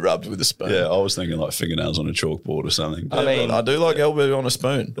elbow rubbed with a spoon. Yeah, I was thinking like fingernails on a chalkboard or something. I mean, I do like elbow on a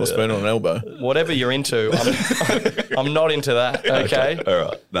spoon or spoon on an elbow. Whatever you're into, I'm not into that, okay? All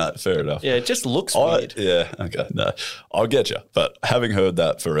right. No, fair enough. Yeah, it just looks weird. Yeah, okay. No, I'll get you. But having heard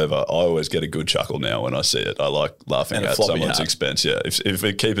that forever, I always get a good chuckle now when I see it. I like laughing at someone's expense. Yeah, if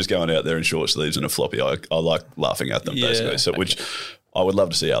a keeper's going out there in short sleeves and a floppy, I like laughing at them basically. So which... I would love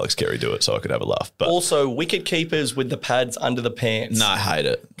to see Alex Carey do it so I could have a laugh. But also, wicket keepers with the pads under the pants. No, I hate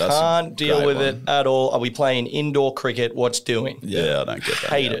it. Can't deal with it at all. Are we playing indoor cricket? What's doing? Yeah, I don't get that.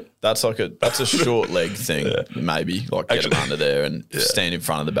 Hate it. That's a short leg thing, maybe. Like get them under there and stand in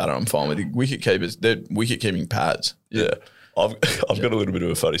front of the batter. I'm fine with it. Wicket keepers, they're wicket keeping pads. Yeah. I've got a little bit of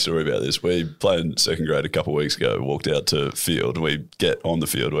a funny story about this. We played in second grade a couple of weeks ago, walked out to field. We get on the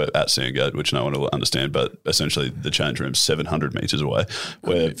field, we're at Sandgate, which no one will understand, but essentially the change room's 700 metres away.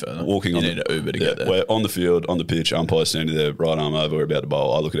 We're walking on need an Uber to get there. We're on the field, on the pitch, umpire standing there, right arm over, we're about to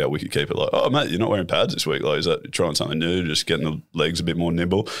bowl. I look at our wicket keeper like, oh, mate, you're not wearing pads this week. Like, is that trying something new, just getting the legs a bit more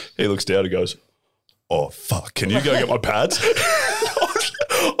nimble? He looks down and goes, oh, fuck, can you go get my pads?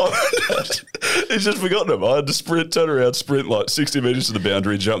 He's just forgotten them. I had to turn around, sprint like 60 metres to the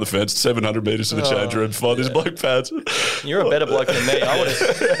boundary, jump the fence, 700 metres to the change room, find his bloke pads. You're a better bloke than me. I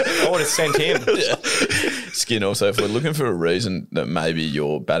would have sent him. Skin also, if we're looking for a reason that maybe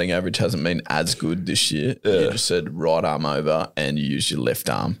your batting average hasn't been as good this year, you just said right arm over and you use your left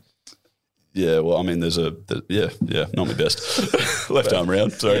arm. Yeah, well, I mean, not my best. Left arm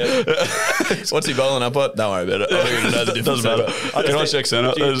round, sorry. Yeah. What's he bowling up at? Don't worry about it. I don't even know the difference. Doesn't matter. Can I check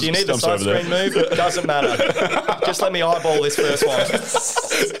centre? Do you need the side screen move? It doesn't matter. Just let me eyeball this first one.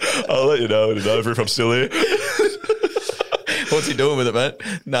 I'll let you know in an over if I'm still here. What's he doing with it, mate?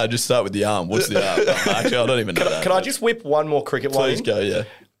 No, just start with the arm. What's the arm? Actually, I don't even know that. Can I just whip one more cricket one? Please go, yeah.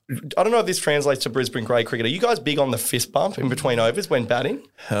 I don't know if this translates to Brisbane grade cricket. Are you guys big on the fist bump in between overs when batting?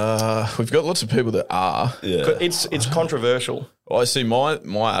 We've got lots of people that are. Yeah. It's controversial. Well, I see my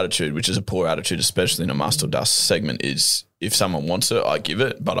attitude, which is a poor attitude, especially in a must or dust segment, is if someone wants it, I give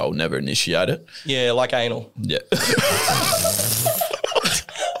it, but I'll never initiate it. Yeah, like anal. Yeah.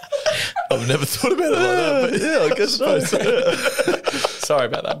 I've never thought about it like that, but yeah, I guess so. Sorry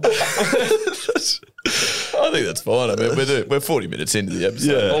about that. I think that's fine. I mean, we're 40 minutes into the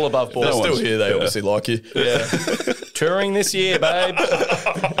episode. Yeah. All above board. They're still here. They obviously like you. Yeah. Touring this year, babe.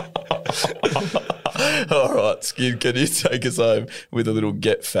 All right, Skid, can you take us home with a little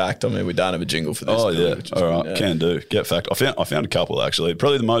get fact? I mean, we don't have a jingle for this. Oh, yeah. which is All right, good, can do. Get fact. I found a couple, actually.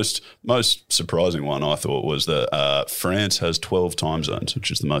 Probably the most surprising one, I thought, was that France has 12 time zones,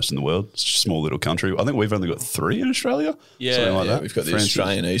 which is the most in the world. It's a small little country. I think we've only got 3 in Australia. Yeah. Something like that. We've got the France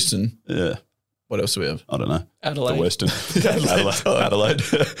Australian Eastern. Yeah. What else do we have? I don't know. Adelaide. The Western. Adelaide.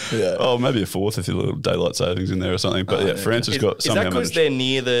 Yeah. Oh, maybe a fourth if you little daylight savings in there or something. But yeah, France has got Is somehow that because managed. they're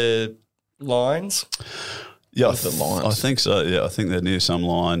near the lines? Yeah, the lines. I think so. Yeah, I think they're near some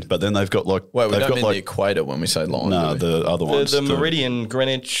line, but then they've got like. Wait, we they've don't got mean like the equator when we say line. no, do we? the other ones. The Meridian,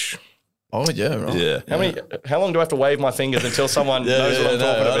 Greenwich. Oh, yeah, right. Yeah. How long do I have to wave my fingers until someone knows what I'm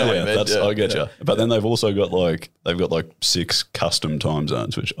talking about? I get you. But then they've also got like 6 custom time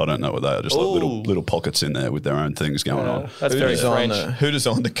zones, which I don't know what they are. Just like little pockets in there with their own things going on. That's very French. Who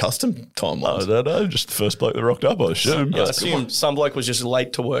designed the custom timelines? I don't know. Just the first bloke that rocked up, I assume. Yeah, I assume some bloke was just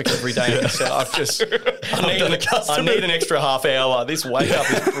late to work every day and said, I need an extra half hour. This wake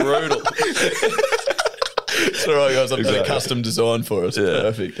up is brutal. It's all right, guys. I've got a custom design for us. Yeah.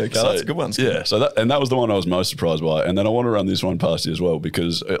 Perfect. Okay, So, that's a good one. Yeah. So that was the one I was most surprised by, and then I want to run this one past you as well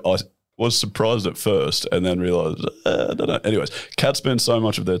because I was surprised at first and then realised I don't know. Anyways, cats spend so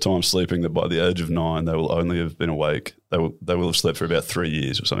much of their time sleeping that by the age of 9 they will only have been awake. They will have slept for about 3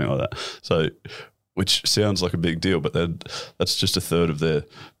 years or something like that. So, which sounds like a big deal, but then that's just a third of their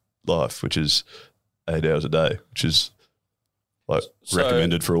life, which is 8 hours a day, which is like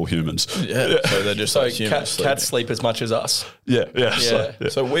recommended for all humans. Yeah, so they're just like humans. Cats sleep as much as us. Yeah.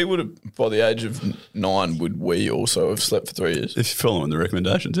 So we would have, by the age of 9, would we also have slept for 3 years? If you're following the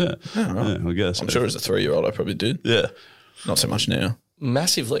recommendations, yeah. Oh, right. Yeah, I guess. I'm sure as a 3-year-old I probably did. Yeah. Not so much now.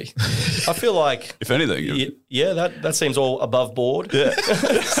 Massively. I feel like... If anything... that seems all above board. Yeah.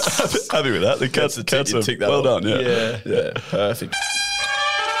 Happy with that. The cats are well done, Yeah, perfect.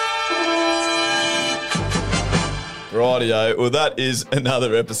 Rightio. Well, that is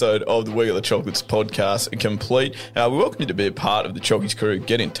another episode of the We Got the Chocolates podcast complete. We welcome you to be a part of the Chockies crew.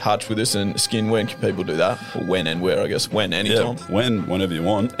 Get in touch with us and Skin. When can people do that? Or when and where, I guess. When, anytime. Yeah, whenever you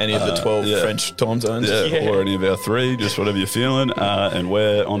want. Any of the 12 French time zones. Yeah, or any of our 3, just whatever you're feeling. And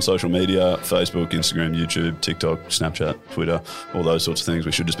we're on social media, Facebook, Instagram, YouTube, TikTok, Snapchat, Twitter, all those sorts of things.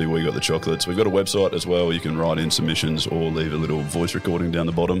 We should just be We Got the Chocolates. We've got a website as well. You can write in submissions or leave a little voice recording down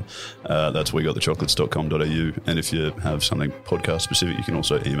the bottom. That's wegotthechocolates.com.au. And if you have something podcast specific, you can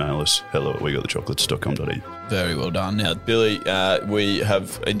also email us hello@wegotthechocolates.com.au. Very well done. Now, Billy, we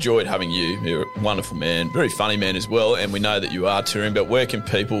have enjoyed having you. You're a wonderful man, very funny man as well, and we know that you are touring, but where can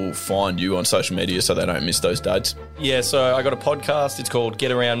people find you on social media so they don't miss those dates? Yeah, so I got a podcast. It's called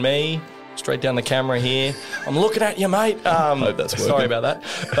Get Around Me. Straight down the camera here. I'm looking at you, mate. Hope that's working. Sorry about that.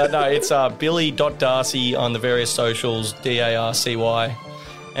 But no, it's billy.darcy on the various socials, DARCY.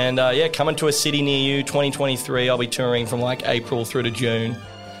 And coming to a city near you, 2023. I'll be touring from like April through to June.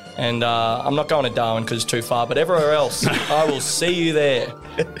 And I'm not going to Darwin because it's too far, but everywhere else, I will see you there.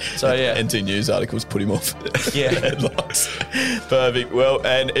 So, yeah. NT News articles put him off. Yeah. Headlines. Perfect. Well,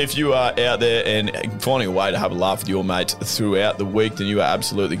 and if you are out there and finding a way to have a laugh with your mates throughout the week, then you are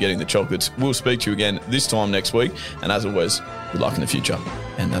absolutely getting the chocolates. We'll speak to you again this time next week. And as always, good luck in the future.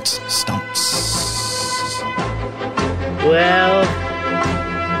 And that's Stumps. Well,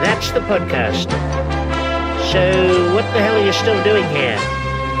 that's the podcast. So what the hell are you still doing here?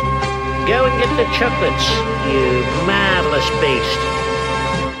 Go and get the chocolates, you marvellous beast.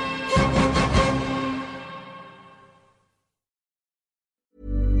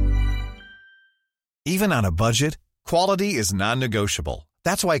 Even on a budget, quality is non-negotiable.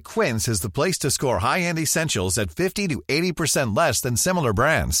 That's why Quince is the place to score high-end essentials at 50 to 80% less than similar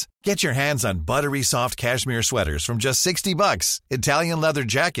brands. Get your hands on buttery soft cashmere sweaters from just $60, Italian leather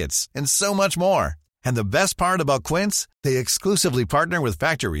jackets, and so much more. And the best part about Quince, they exclusively partner with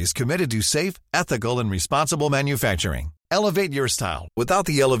factories committed to safe, ethical, and responsible manufacturing. Elevate your style without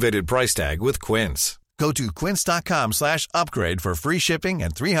the elevated price tag with Quince. Go to quince.com/upgrade for free shipping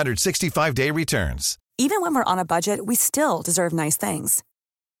and 365-day returns. Even when we're on a budget, we still deserve nice things.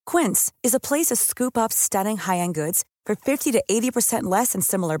 Quince is a place to scoop up stunning high-end goods for 50 to 80% less than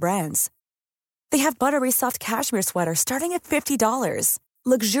similar brands. They have buttery soft cashmere sweaters starting at $50,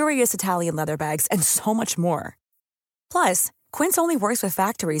 luxurious Italian leather bags, and so much more. Plus, Quince only works with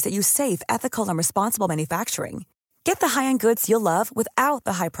factories that use safe, ethical, and responsible manufacturing. Get the high-end goods you'll love without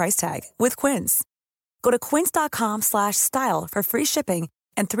the high price tag with Quince. Go to quince.com/style for free shipping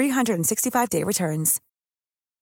and 365-day returns.